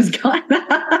population has gone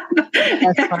up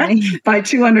by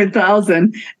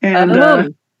 200,000.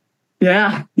 And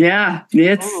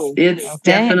it's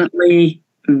definitely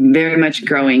very much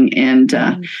growing. And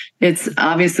it's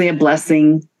obviously a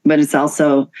blessing, but it's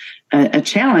also a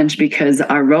challenge, because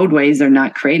our roadways are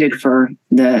not created for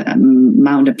the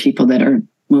amount of people that are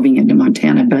moving into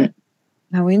Montana. But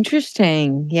how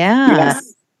interesting. Yeah.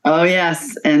 Yes. Oh,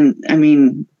 yes. And I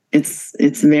mean, it's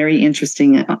very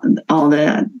interesting. All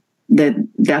that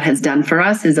has done for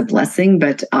us is a blessing.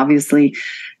 But obviously,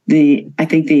 I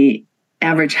think the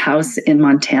average house in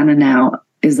Montana now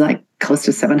is like close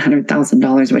to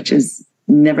 $700,000, which has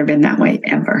never been that way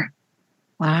ever.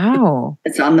 Wow.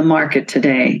 It's on the market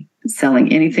today,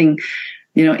 selling anything,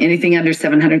 anything under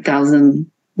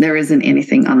 700,000. There isn't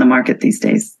anything on the market these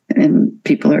days. And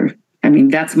people are,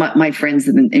 that's what my friends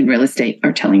in real estate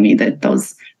are telling me, that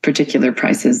those particular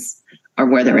prices are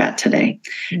where they're at today.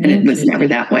 And it was never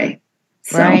that way.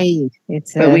 So, right.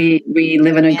 But we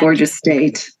live in a gorgeous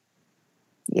state.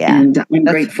 Yeah. And I'm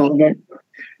grateful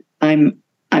that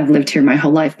I've lived here my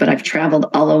whole life, but I've traveled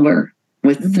all over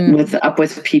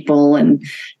with people, and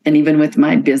even with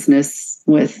my business,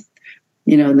 with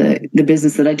the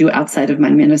business that I do outside of my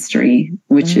ministry,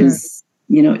 which is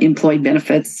employee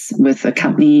benefits with a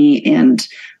company, and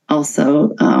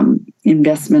also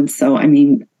investments. So I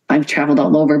mean, I've traveled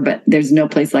all over, but there's no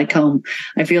place like home.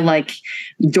 I feel like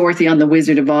Dorothy on The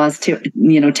Wizard of Oz,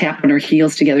 tapping her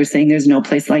heels together, saying there's no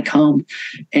place like home.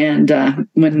 And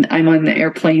when I'm on the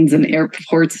airplanes and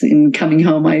airports and coming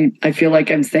home, I feel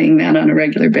like I'm saying that on a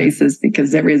regular basis,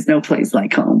 because there is no place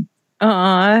like home.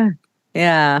 Yeah.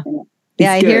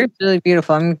 Yeah, I hear it's really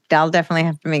beautiful. I'll definitely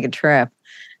have to make a trip.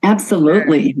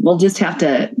 Absolutely. We'll just have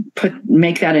to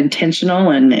make that intentional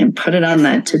and put it on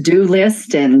the to-do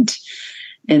list, and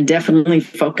definitely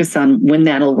focus on when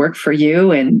that'll work for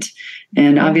you. And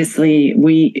obviously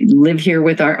we live here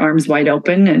with our arms wide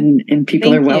open, and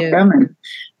people are welcome,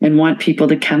 and want people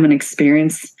to come and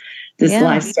experience this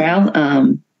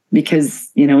lifestyle, because,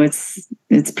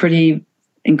 it's pretty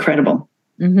incredible.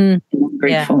 I'm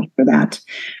grateful for that.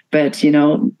 But,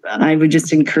 I would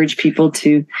just encourage people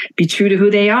to be true to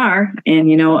who they are.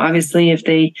 And,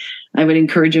 obviously I would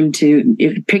encourage them to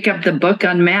pick up the book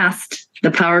Unmasked,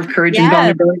 The Power of Courage and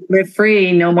Vulnerability to Live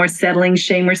Free. No more settling,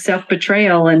 shame, or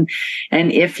self-betrayal. And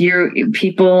if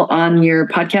people on your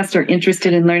podcast are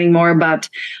interested in learning more about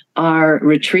our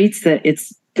retreats,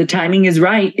 the timing is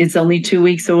right. It's only 2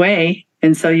 weeks away.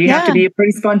 And so you have to be a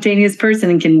pretty spontaneous person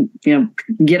and can,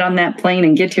 get on that plane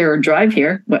and get here or drive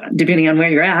here, depending on where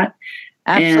you're at.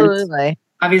 Absolutely. And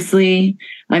obviously,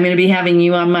 I'm going to be having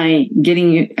you on my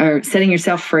setting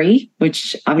yourself free,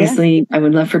 which obviously I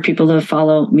would love for people to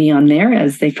follow me on there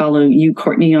as they follow you,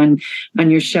 Courtenay, on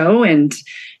your show, and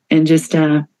just,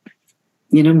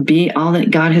 be all that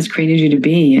God has created you to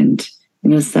be. And,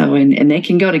 so, and they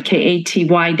can go to katy-huff.com.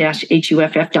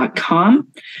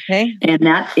 Okay. And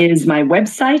that is my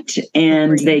website.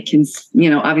 And they can,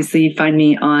 obviously find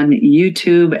me on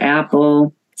YouTube,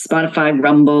 Apple, Spotify,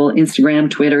 Rumble,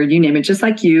 Instagram, Twitter, you name it, just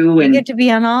like you. And you get to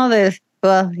be on all this.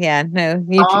 Well,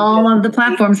 YouTube. All of the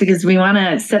platforms, because we want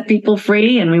to set people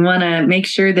free, and we want to make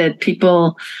sure that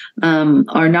people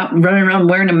are not running around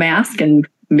wearing a mask, and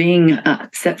being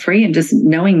set free, and just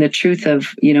knowing the truth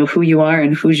of, who you are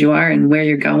and whose you are and where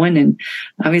you're going. And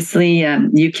obviously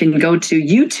you can go to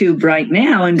YouTube right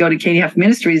now and go to Katy Huff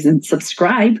Ministries and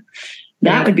subscribe.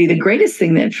 That would be the greatest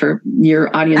thing that for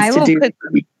your audience to do.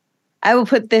 I will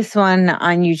put this one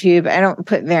on YouTube. I don't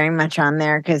put very much on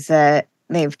there because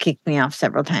they've kicked me off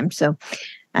several times. So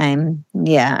I'm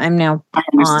now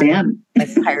on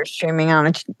pirate streaming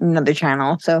on another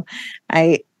channel. So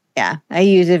I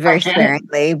use it very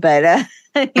sparingly, but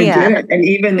I get it. And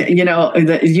even, the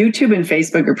YouTube and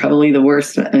Facebook are probably the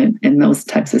worst in those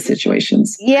types of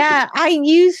situations. Yeah, I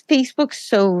use Facebook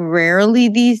so rarely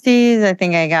these days. I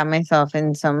think I got myself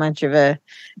in so much of a,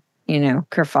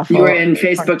 kerfuffle. You were in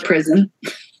Facebook prison?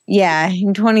 Yeah,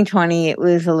 in 2020, it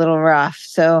was a little rough.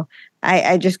 So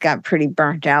I just got pretty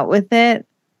burnt out with it.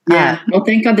 Yeah. Well,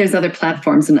 thank God there's other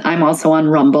platforms. And I'm also on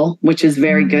Rumble, which is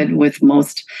very good with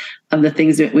most of the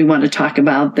things that we want to talk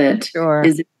about that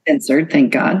is censored.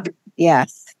 Thank God.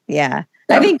 Yes. Yeah.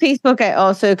 So, I think Facebook, I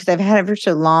also, because I've had it for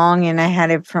so long, and I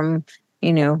had it from,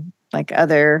 like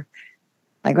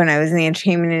when I was in the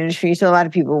entertainment industry. So a lot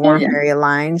of people weren't very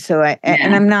aligned. So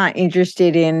and I'm not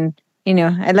interested in,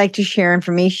 I'd like to share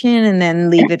information and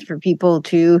then leave it for people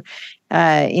to,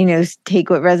 take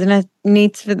what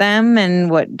resonates for them, and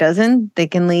what doesn't, they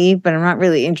can leave. But I'm not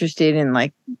really interested in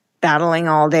battling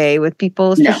all day with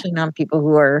people, especially not people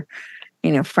who are,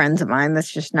 friends of mine.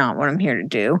 That's just not what I'm here to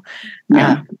do.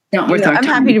 Not worth our I'm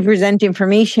time. happy to present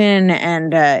information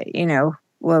and,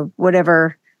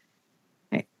 whatever.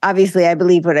 Obviously, I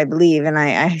believe what I believe, and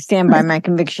I stand by my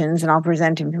convictions, and I'll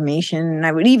present information. And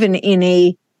I would, even in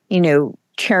a,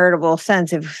 charitable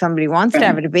sense, if somebody wants to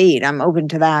have a debate, I'm open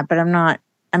to that. But I'm not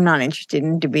interested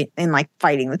in debate, in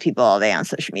fighting with people all day on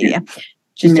social media.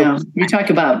 You talk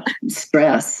about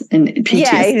stress and PTSD.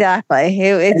 Yeah, exactly.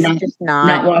 It's just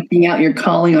not walking out your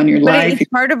calling on your life. It's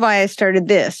part of why I started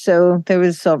this. So there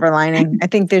was a silver lining. I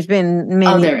think there's been many.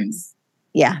 Oh, there is.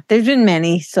 Yeah, there's been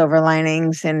many silver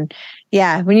linings. And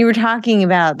when you were talking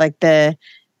about the,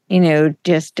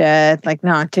 just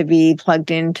not to be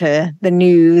plugged into the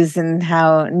news and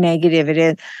how negative it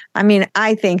is. I mean,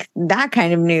 I think that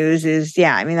kind of news is,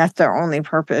 that's their only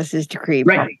purpose, is to create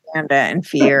propaganda and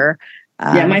fear.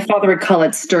 My father would call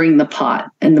it stirring the pot,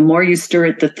 and the more you stir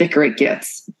it, the thicker it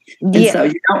gets. And so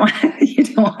you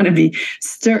don't want to be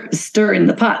stirring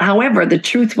the pot. However, the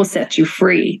truth will set you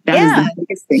free. That is the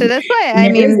biggest thing. So that's why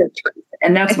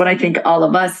and that's what I think all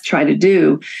of us try to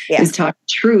do is talk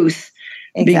truth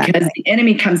Exactly. Because the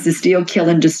enemy comes to steal, kill,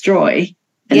 and destroy.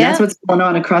 And that's what's going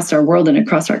on across our world and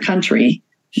across our country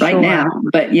right now.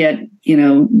 But yet,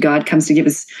 God comes to give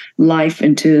us life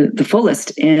into the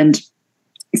fullest. And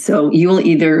so you will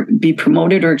either be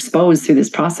promoted or exposed through this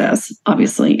process,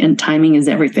 obviously, and timing is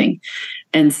everything.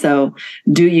 And so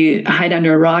do you hide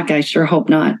under a rock? I sure hope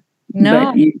not. No.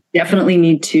 But you definitely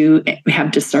need to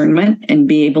have discernment and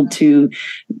be able to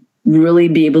really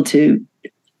be able to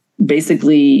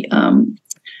basically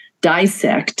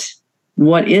dissect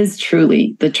what is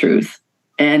truly the truth.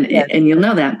 And you'll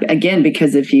know that, again,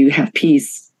 because if you have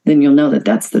peace, then you'll know that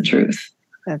that's the truth.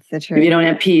 That's the truth. If you don't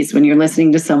have peace, when you're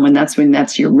listening to someone,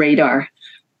 that's your radar.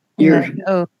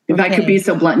 If I could be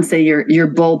so blunt and say your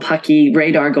bullpucky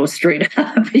radar goes straight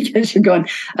up because you're going,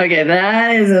 okay,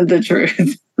 that isn't the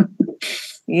truth.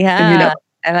 Yeah,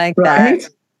 I like right? that.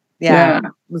 Yeah.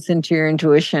 Listen to your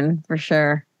intuition for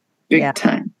sure. Big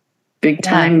time. Big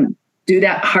time. Do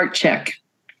that heart check.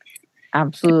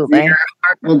 Absolutely. Your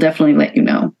heart will definitely let you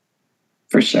know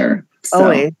for sure. So.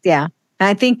 Always. Yeah.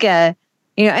 I think, I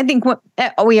think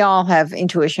we all have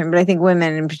intuition, but I think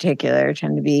women in particular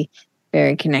tend to be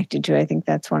very connected to it. I think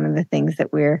that's one of the things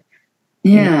that we're.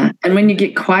 Yeah. And when you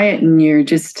get quiet and you're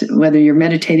just, whether you're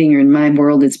meditating or in my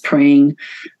world, it's praying.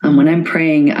 When I'm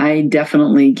praying, I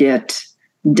definitely get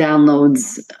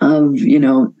downloads of,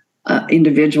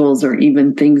 individuals or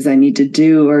even things I need to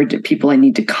do or people I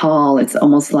need to call. It's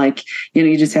almost like,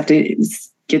 you just have to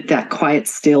get that quiet,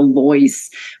 still voice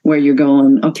where you're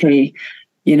going, okay,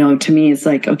 to me, it's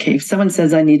like, okay, if someone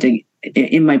says I need to,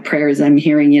 in my prayers, I'm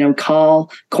hearing,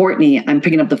 call Courtenay. I'm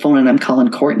picking up the phone and I'm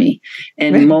calling Courtenay.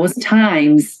 And most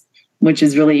times, which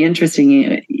is really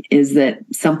interesting, is that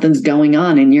something's going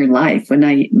on in your life when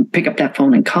I pick up that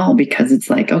phone and call, because it's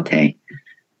like, okay,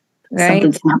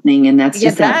 something's happening. And that's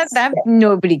just that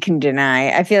nobody can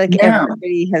deny. I feel like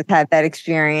everybody has had that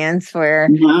experience where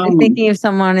they're thinking of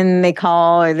someone and they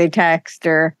call or they text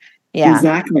or,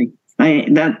 Exactly.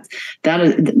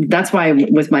 That's why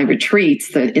with my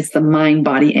retreats that it's the mind,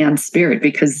 body, and spirit,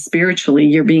 because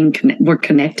spiritually we're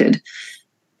connected,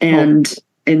 and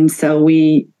so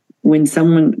when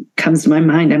someone comes to my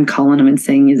mind, I'm calling them and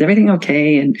saying, "Is everything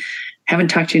okay?" and haven't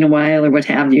talked to you in a while or what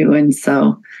have you. And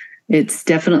so it's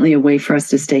definitely a way for us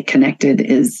to stay connected,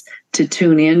 is to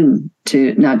tune in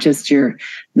to not just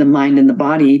the mind and the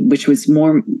body, which was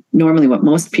more normally what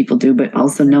most people do, but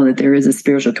also know that there is a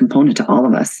spiritual component to all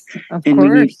of us. And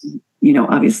we need,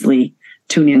 obviously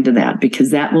tune into that,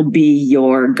 because that will be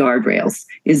your guardrails,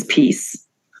 is peace.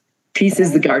 Peace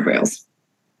is the guardrails.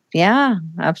 Yeah,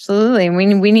 absolutely.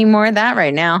 We need more of that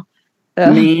right now.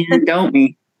 So. Man, don't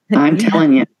we? I'm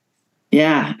telling you.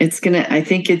 Yeah, this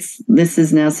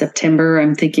is now September.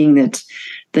 I'm thinking that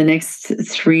the next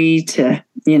 3 to,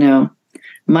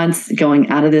 months going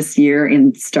out of this year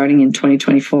and starting in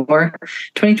 2024.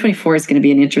 2024 is going to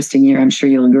be an interesting year. I'm sure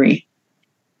you'll agree.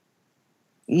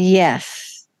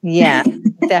 Yes. Yeah,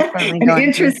 definitely.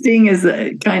 Interesting is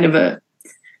a kind of a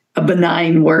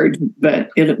benign word,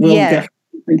 but it will definitely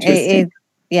be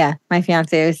interesting. My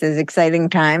fiance says exciting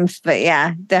times, but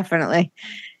definitely.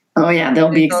 Oh yeah, they'll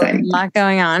be exciting. A lot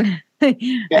going on.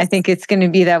 Yes. I think it's going to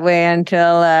be that way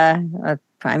until. I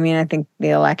think the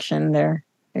election. They're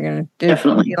going to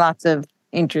definitely lots of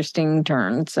interesting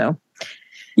turns. So.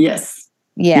 Yes.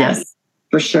 Yes,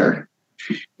 for sure.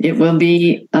 It will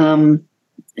be.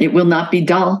 It will not be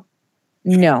dull.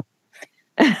 No.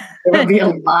 There will be a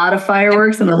lot of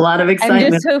fireworks and a lot of excitement.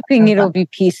 I'm just hoping it'll be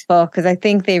peaceful, because I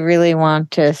think they really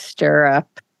want to stir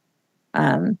up.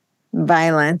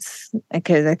 Violence,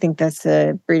 because I think that's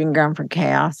a breeding ground for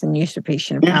chaos and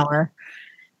usurpation of power.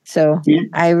 So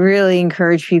I really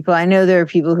encourage people. I know there are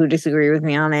people who disagree with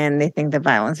me on it and they think that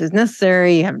violence is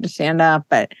necessary. You have to stand up,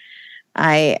 but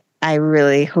I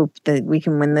really hope that we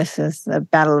can win this as a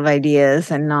battle of ideas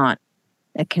and not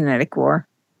a kinetic war.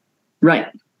 Right.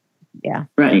 Yeah.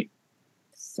 Right.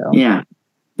 So yeah,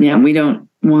 we don't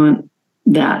want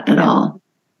that at all.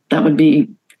 That would be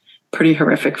pretty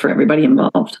horrific for everybody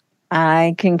involved.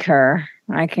 I concur.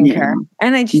 Yeah.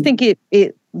 And I just think it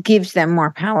gives them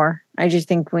more power. I just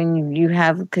think when you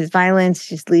have, because violence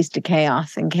just leads to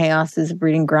chaos, and chaos is a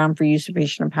breeding ground for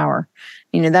usurpation of power.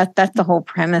 That's the whole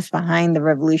premise behind the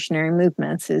revolutionary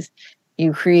movements, is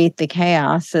you create the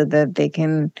chaos so that they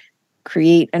can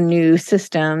create a new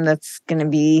system that's going to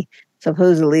be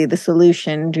supposedly the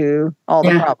solution to all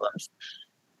the problems.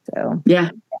 So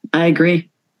I agree.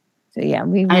 So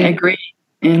I agree.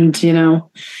 And,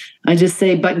 I just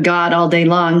say, but God all day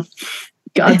long.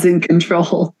 God's in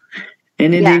control.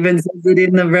 And it even says it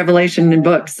in the Revelation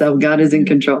book. So God is in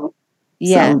control.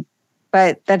 Yeah. So,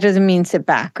 But that doesn't mean sit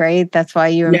back, right? That's why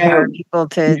you empower people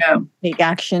to take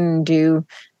action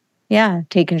and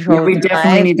take control of their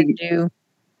lives and do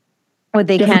what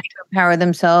they can to empower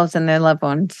themselves and their loved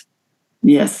ones.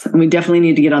 Yes, and we definitely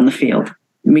need to get on the field.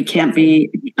 We can't be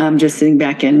just sitting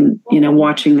back and,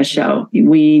 watching the show.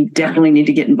 We definitely need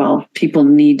to get involved. People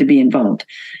need to be involved.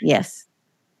 Yes.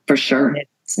 For sure.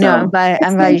 So, no,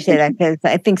 I'm glad you say that, because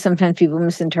I think sometimes people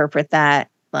misinterpret that.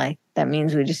 Like, that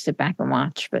means we just sit back and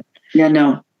watch. But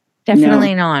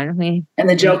definitely not. And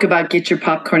the joke about get your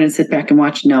popcorn and sit back and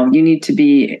watch. No, you need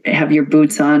to have your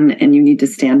boots on, and you need to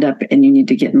stand up, and you need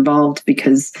to get involved,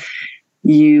 because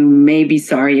you may be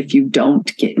sorry if you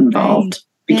don't get involved. Right.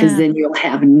 Because then you'll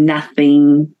have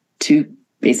nothing to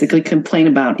basically complain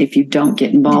about if you don't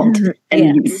get involved.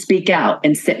 And you speak out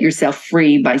and set yourself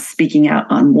free by speaking out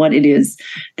on what it is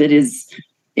that is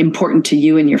important to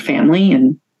you and your family,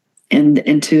 and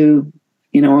to,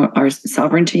 our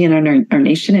sovereignty and our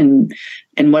nation,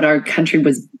 and what our country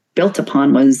was built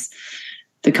upon was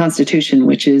the Constitution,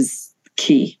 which is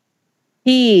key.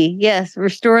 Yes.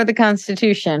 Restore the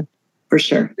Constitution. For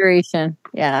sure. Restoration.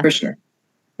 Yeah. For sure.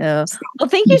 So, well,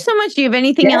 thank you so much. Do you have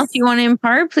anything else you want to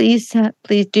impart? Please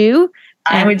do.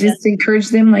 I would just encourage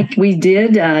them, like we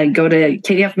did, go to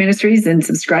Katy Huff Ministries and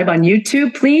subscribe on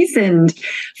YouTube, please, and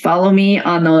follow me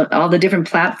on all the different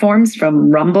platforms, from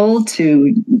Rumble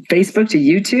to Facebook to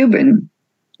YouTube and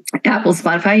Apple,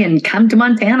 Spotify, and come to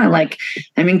Montana. Like,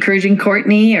 I'm encouraging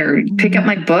Courtenay, or pick up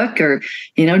my book, or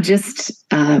just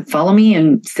follow me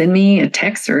and send me a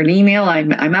text or an email.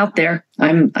 I'm out there.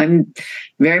 I'm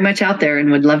very much out there,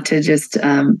 and would love to just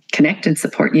connect and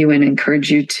support you and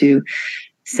encourage you to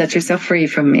set yourself free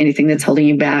from anything that's holding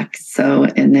you back. So,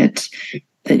 and that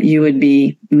you would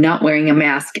be not wearing a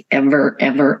mask ever,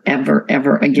 ever, ever,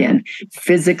 ever again,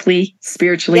 physically,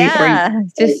 spiritually.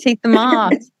 Just take them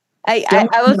off. I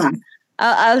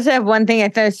also have one thing I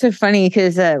thought was so funny,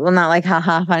 because not like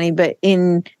haha funny, but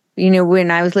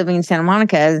when I was living in Santa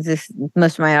Monica,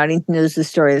 most of my audience knows the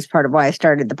story. That's part of why I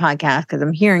started the podcast, because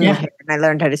I'm hearing it here, and I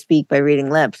learned how to speak by reading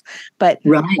lips. But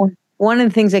one of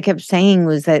the things I kept saying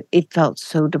was that it felt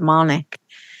so demonic.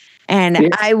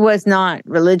 And I was not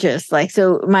religious. Like,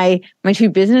 so my two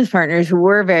business partners, who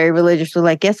were very religious, were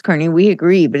like, yes, Courtenay, we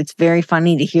agree, but it's very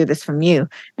funny to hear this from you.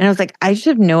 And I was like, I just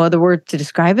have no other word to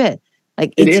describe it.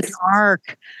 Like, it's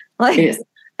dark. Like,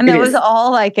 and that was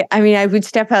all like, I would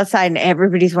step outside and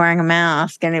everybody's wearing a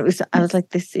mask. And I was like,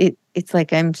 it's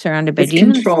like I'm surrounded by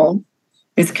demons.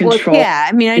 It's control. Well,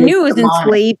 I knew it was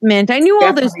enslavement. I knew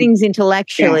all those things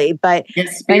intellectually, but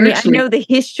I know the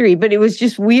history. But it was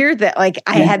just weird that, like,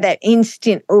 I had that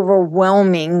instant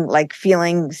overwhelming, like,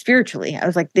 feeling spiritually. I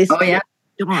was like, this. Oh yeah,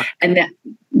 and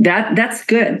that's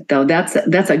good though. That's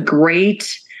a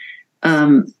great,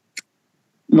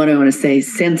 what do I want to say,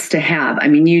 sense to have.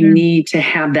 You need to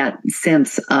have that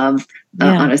sense of.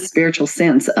 On a spiritual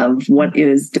sense of what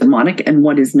is demonic and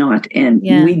what is not. And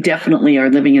we definitely are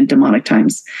living in demonic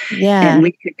times. And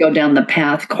we could go down the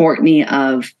path, Courtenay,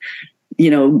 of,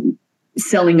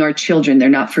 selling our children. They're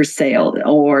not for sale,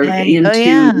 or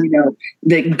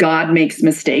that God makes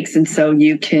mistakes. And so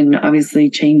you can obviously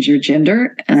change your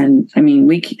gender. And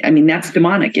that's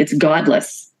demonic. It's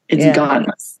godless. It's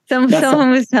godless.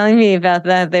 Someone was telling me about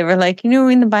that. They were like,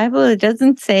 in the Bible, it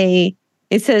doesn't say,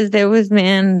 it says there was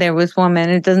man, there was woman.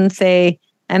 It doesn't say,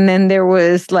 and then there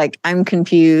was, like, I'm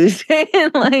confused.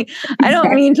 Like, I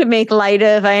don't mean to make light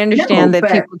of, I understand that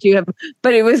people do have,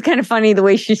 but it was kind of funny the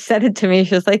way she said it to me.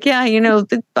 She was like,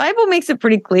 the Bible makes it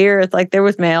pretty clear. It's like, there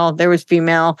was male, there was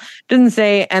female. Doesn't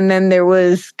say, and then there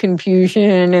was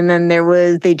confusion, and then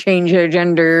they changed their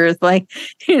gender. It's like,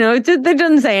 it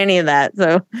doesn't say any of that.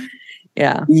 So,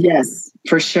 yeah. Yes,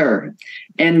 for sure.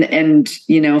 And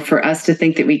for us to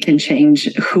think that we can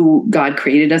change who God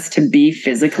created us to be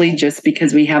physically just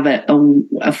because we have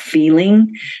a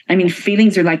feeling.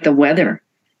 Feelings are like the weather.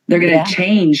 They're going to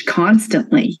change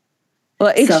constantly.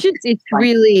 Well, it's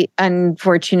really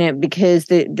unfortunate, because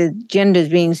the agenda is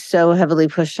being so heavily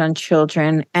pushed on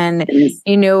children. And,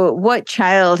 what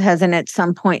child hasn't at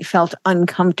some point felt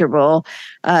uncomfortable,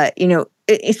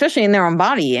 especially in their own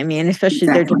body. Especially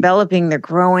they're developing, they're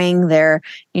growing, they're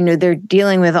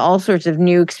dealing with all sorts of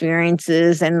new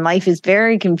experiences, and life is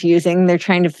very confusing. They're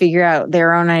trying to figure out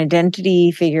their own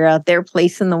identity, figure out their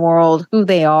place in the world, who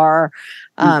they are,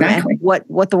 and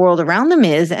what the world around them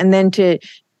is. And then to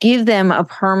give them a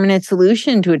permanent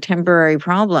solution to a temporary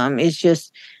problem is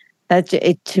just, to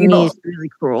me is really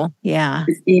cruel. Yeah.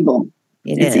 It's evil.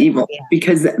 It's evil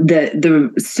because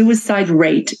the suicide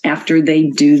rate after they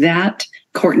do that,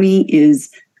 Courtenay, is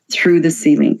through the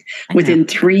ceiling. Within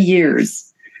 3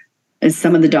 years, as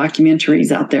some of the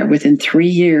documentaries out there, within 3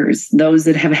 years, those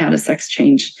that have had a sex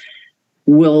change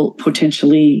will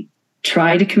potentially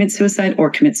try to commit suicide or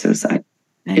commit suicide.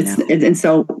 And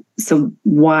so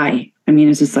why? I mean,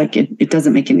 it's just like, it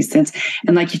doesn't make any sense.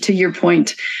 And like, to your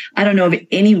point, I don't know of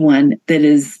anyone that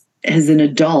is, as an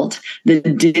adult,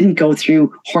 that didn't go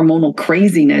through hormonal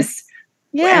craziness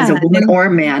as a woman or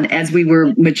a man, as we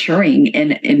were maturing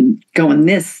and going,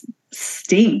 this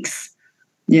stinks,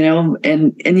 and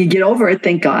you get over it,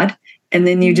 thank God. And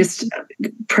then you just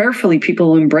prayerfully,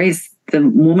 people embrace the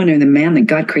woman or the man that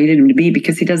God created him to be,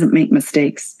 because he doesn't make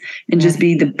mistakes, and just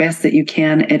be the best that you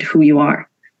can at who you are.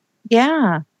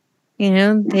 Yeah.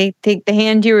 Take the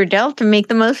hand you were dealt and make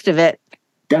the most of it.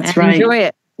 That's right. Enjoy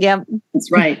it. Yep.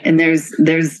 That's right. And there's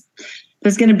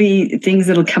going to be things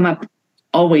that'll come up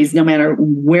always, no matter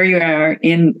where you are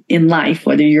in life,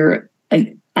 whether you're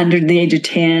under the age of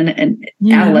 10 and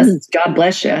adolescence, God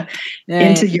bless you,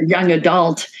 into your young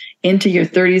adult, into your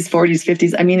 30s, 40s,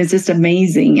 50s. I mean, it's just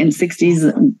amazing. And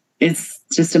 60s, it's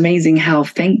just amazing how,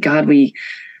 thank God,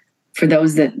 for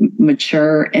those that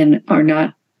mature and are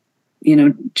not,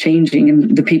 changing.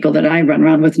 And the people that I run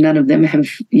around with, none of them have,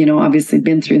 obviously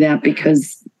been through that,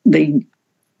 because they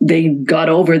got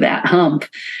over that hump.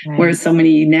 Right. Whereas so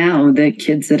many now, the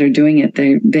kids that are doing it,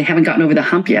 they haven't gotten over the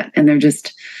hump yet. And they're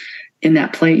just in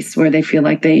that place where they feel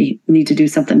like they need to do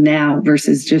something now,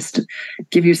 versus just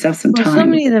give yourself some time. So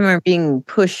many of them are being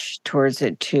pushed towards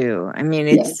it too. I mean,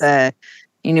 it's,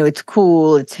 it's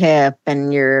cool, it's hip,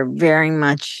 and you're very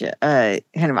much kind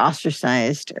of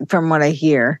ostracized from what I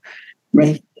hear.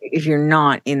 Right. If you're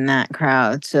not in that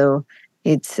crowd. So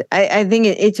I think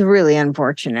it's really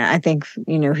unfortunate. I think,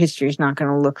 history is not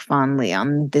going to look fondly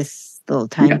on this little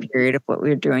time period of what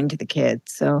we're doing to the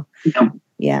kids. So,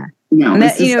 yeah. No, and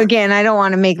that, again, I don't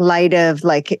want to make light of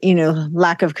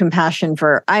lack of compassion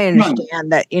for, I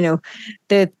understand that,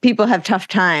 that people have tough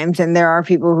times, and there are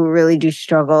people who really do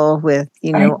struggle with,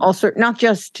 all sorts, not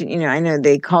just, I know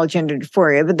they call gender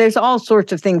dysphoria, but there's all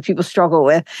sorts of things people struggle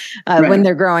with when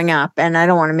they're growing up. And I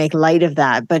don't want to make light of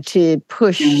that, but to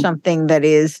push something that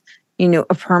is,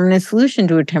 a permanent solution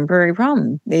to a temporary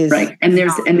problem is right. And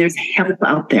there's help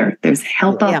out there. There's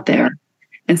help out there.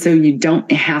 And so you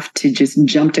don't have to just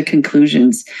jump to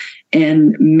conclusions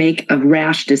and make a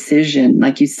rash decision,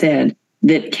 like you said,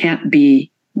 that can't be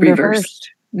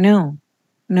reversed. No.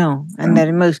 And that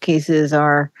in most cases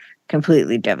are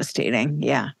completely devastating.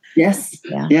 Yeah. Yes.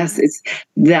 Yeah. Yes.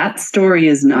 That story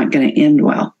is not going to end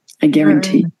well. I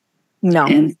guarantee. No,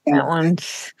 and that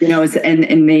one's,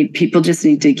 people just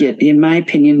need to get, in my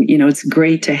opinion, it's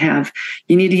great to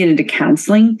you need to get into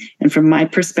counseling. And from my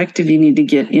perspective, you need to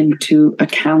get into a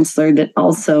counselor that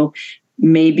also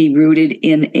may be rooted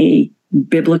in a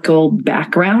biblical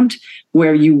background,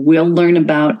 where you will learn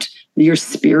about your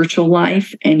spiritual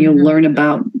life, and you'll learn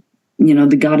about,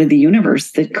 the God of the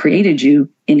universe that created you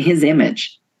in his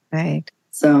image. Right.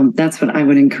 So that's what I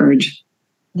would encourage.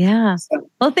 Yeah.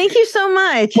 Well, thank you so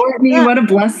much. Courtney, what a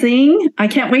blessing. I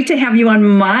can't wait to have you on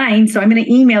mine. So I'm going to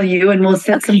email you, and we'll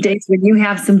set some dates when you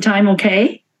have some time.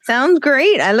 Okay. Sounds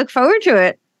great. I look forward to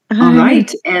it. All right.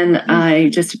 And I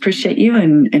just appreciate you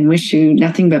and wish you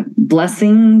nothing but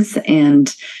blessings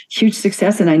and huge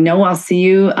success. And I know I'll see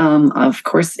you, of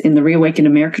course, in the Reawaken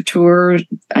America tour.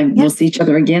 We'll see each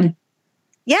other again.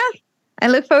 Yeah. I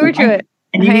look forward to it.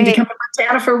 And you need to come to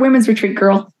Montana for a women's retreat,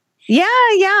 girl.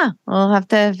 Yeah. We'll have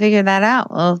to figure that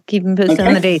out. We'll keep them posted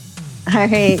on the date. All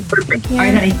right. Perfect. All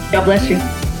right, honey. God bless you.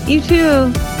 You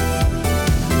too.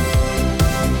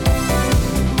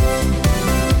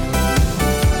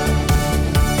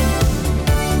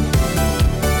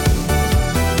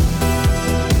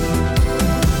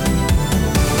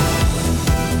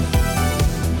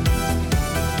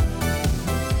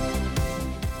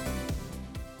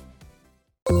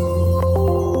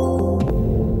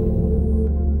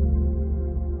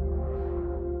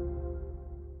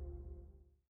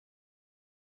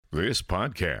 This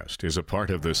podcast is a part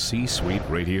of the C-Suite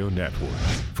Radio Network.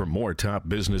 For more top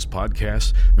business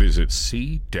podcasts, visit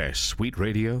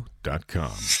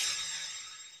c-suiteradio.com.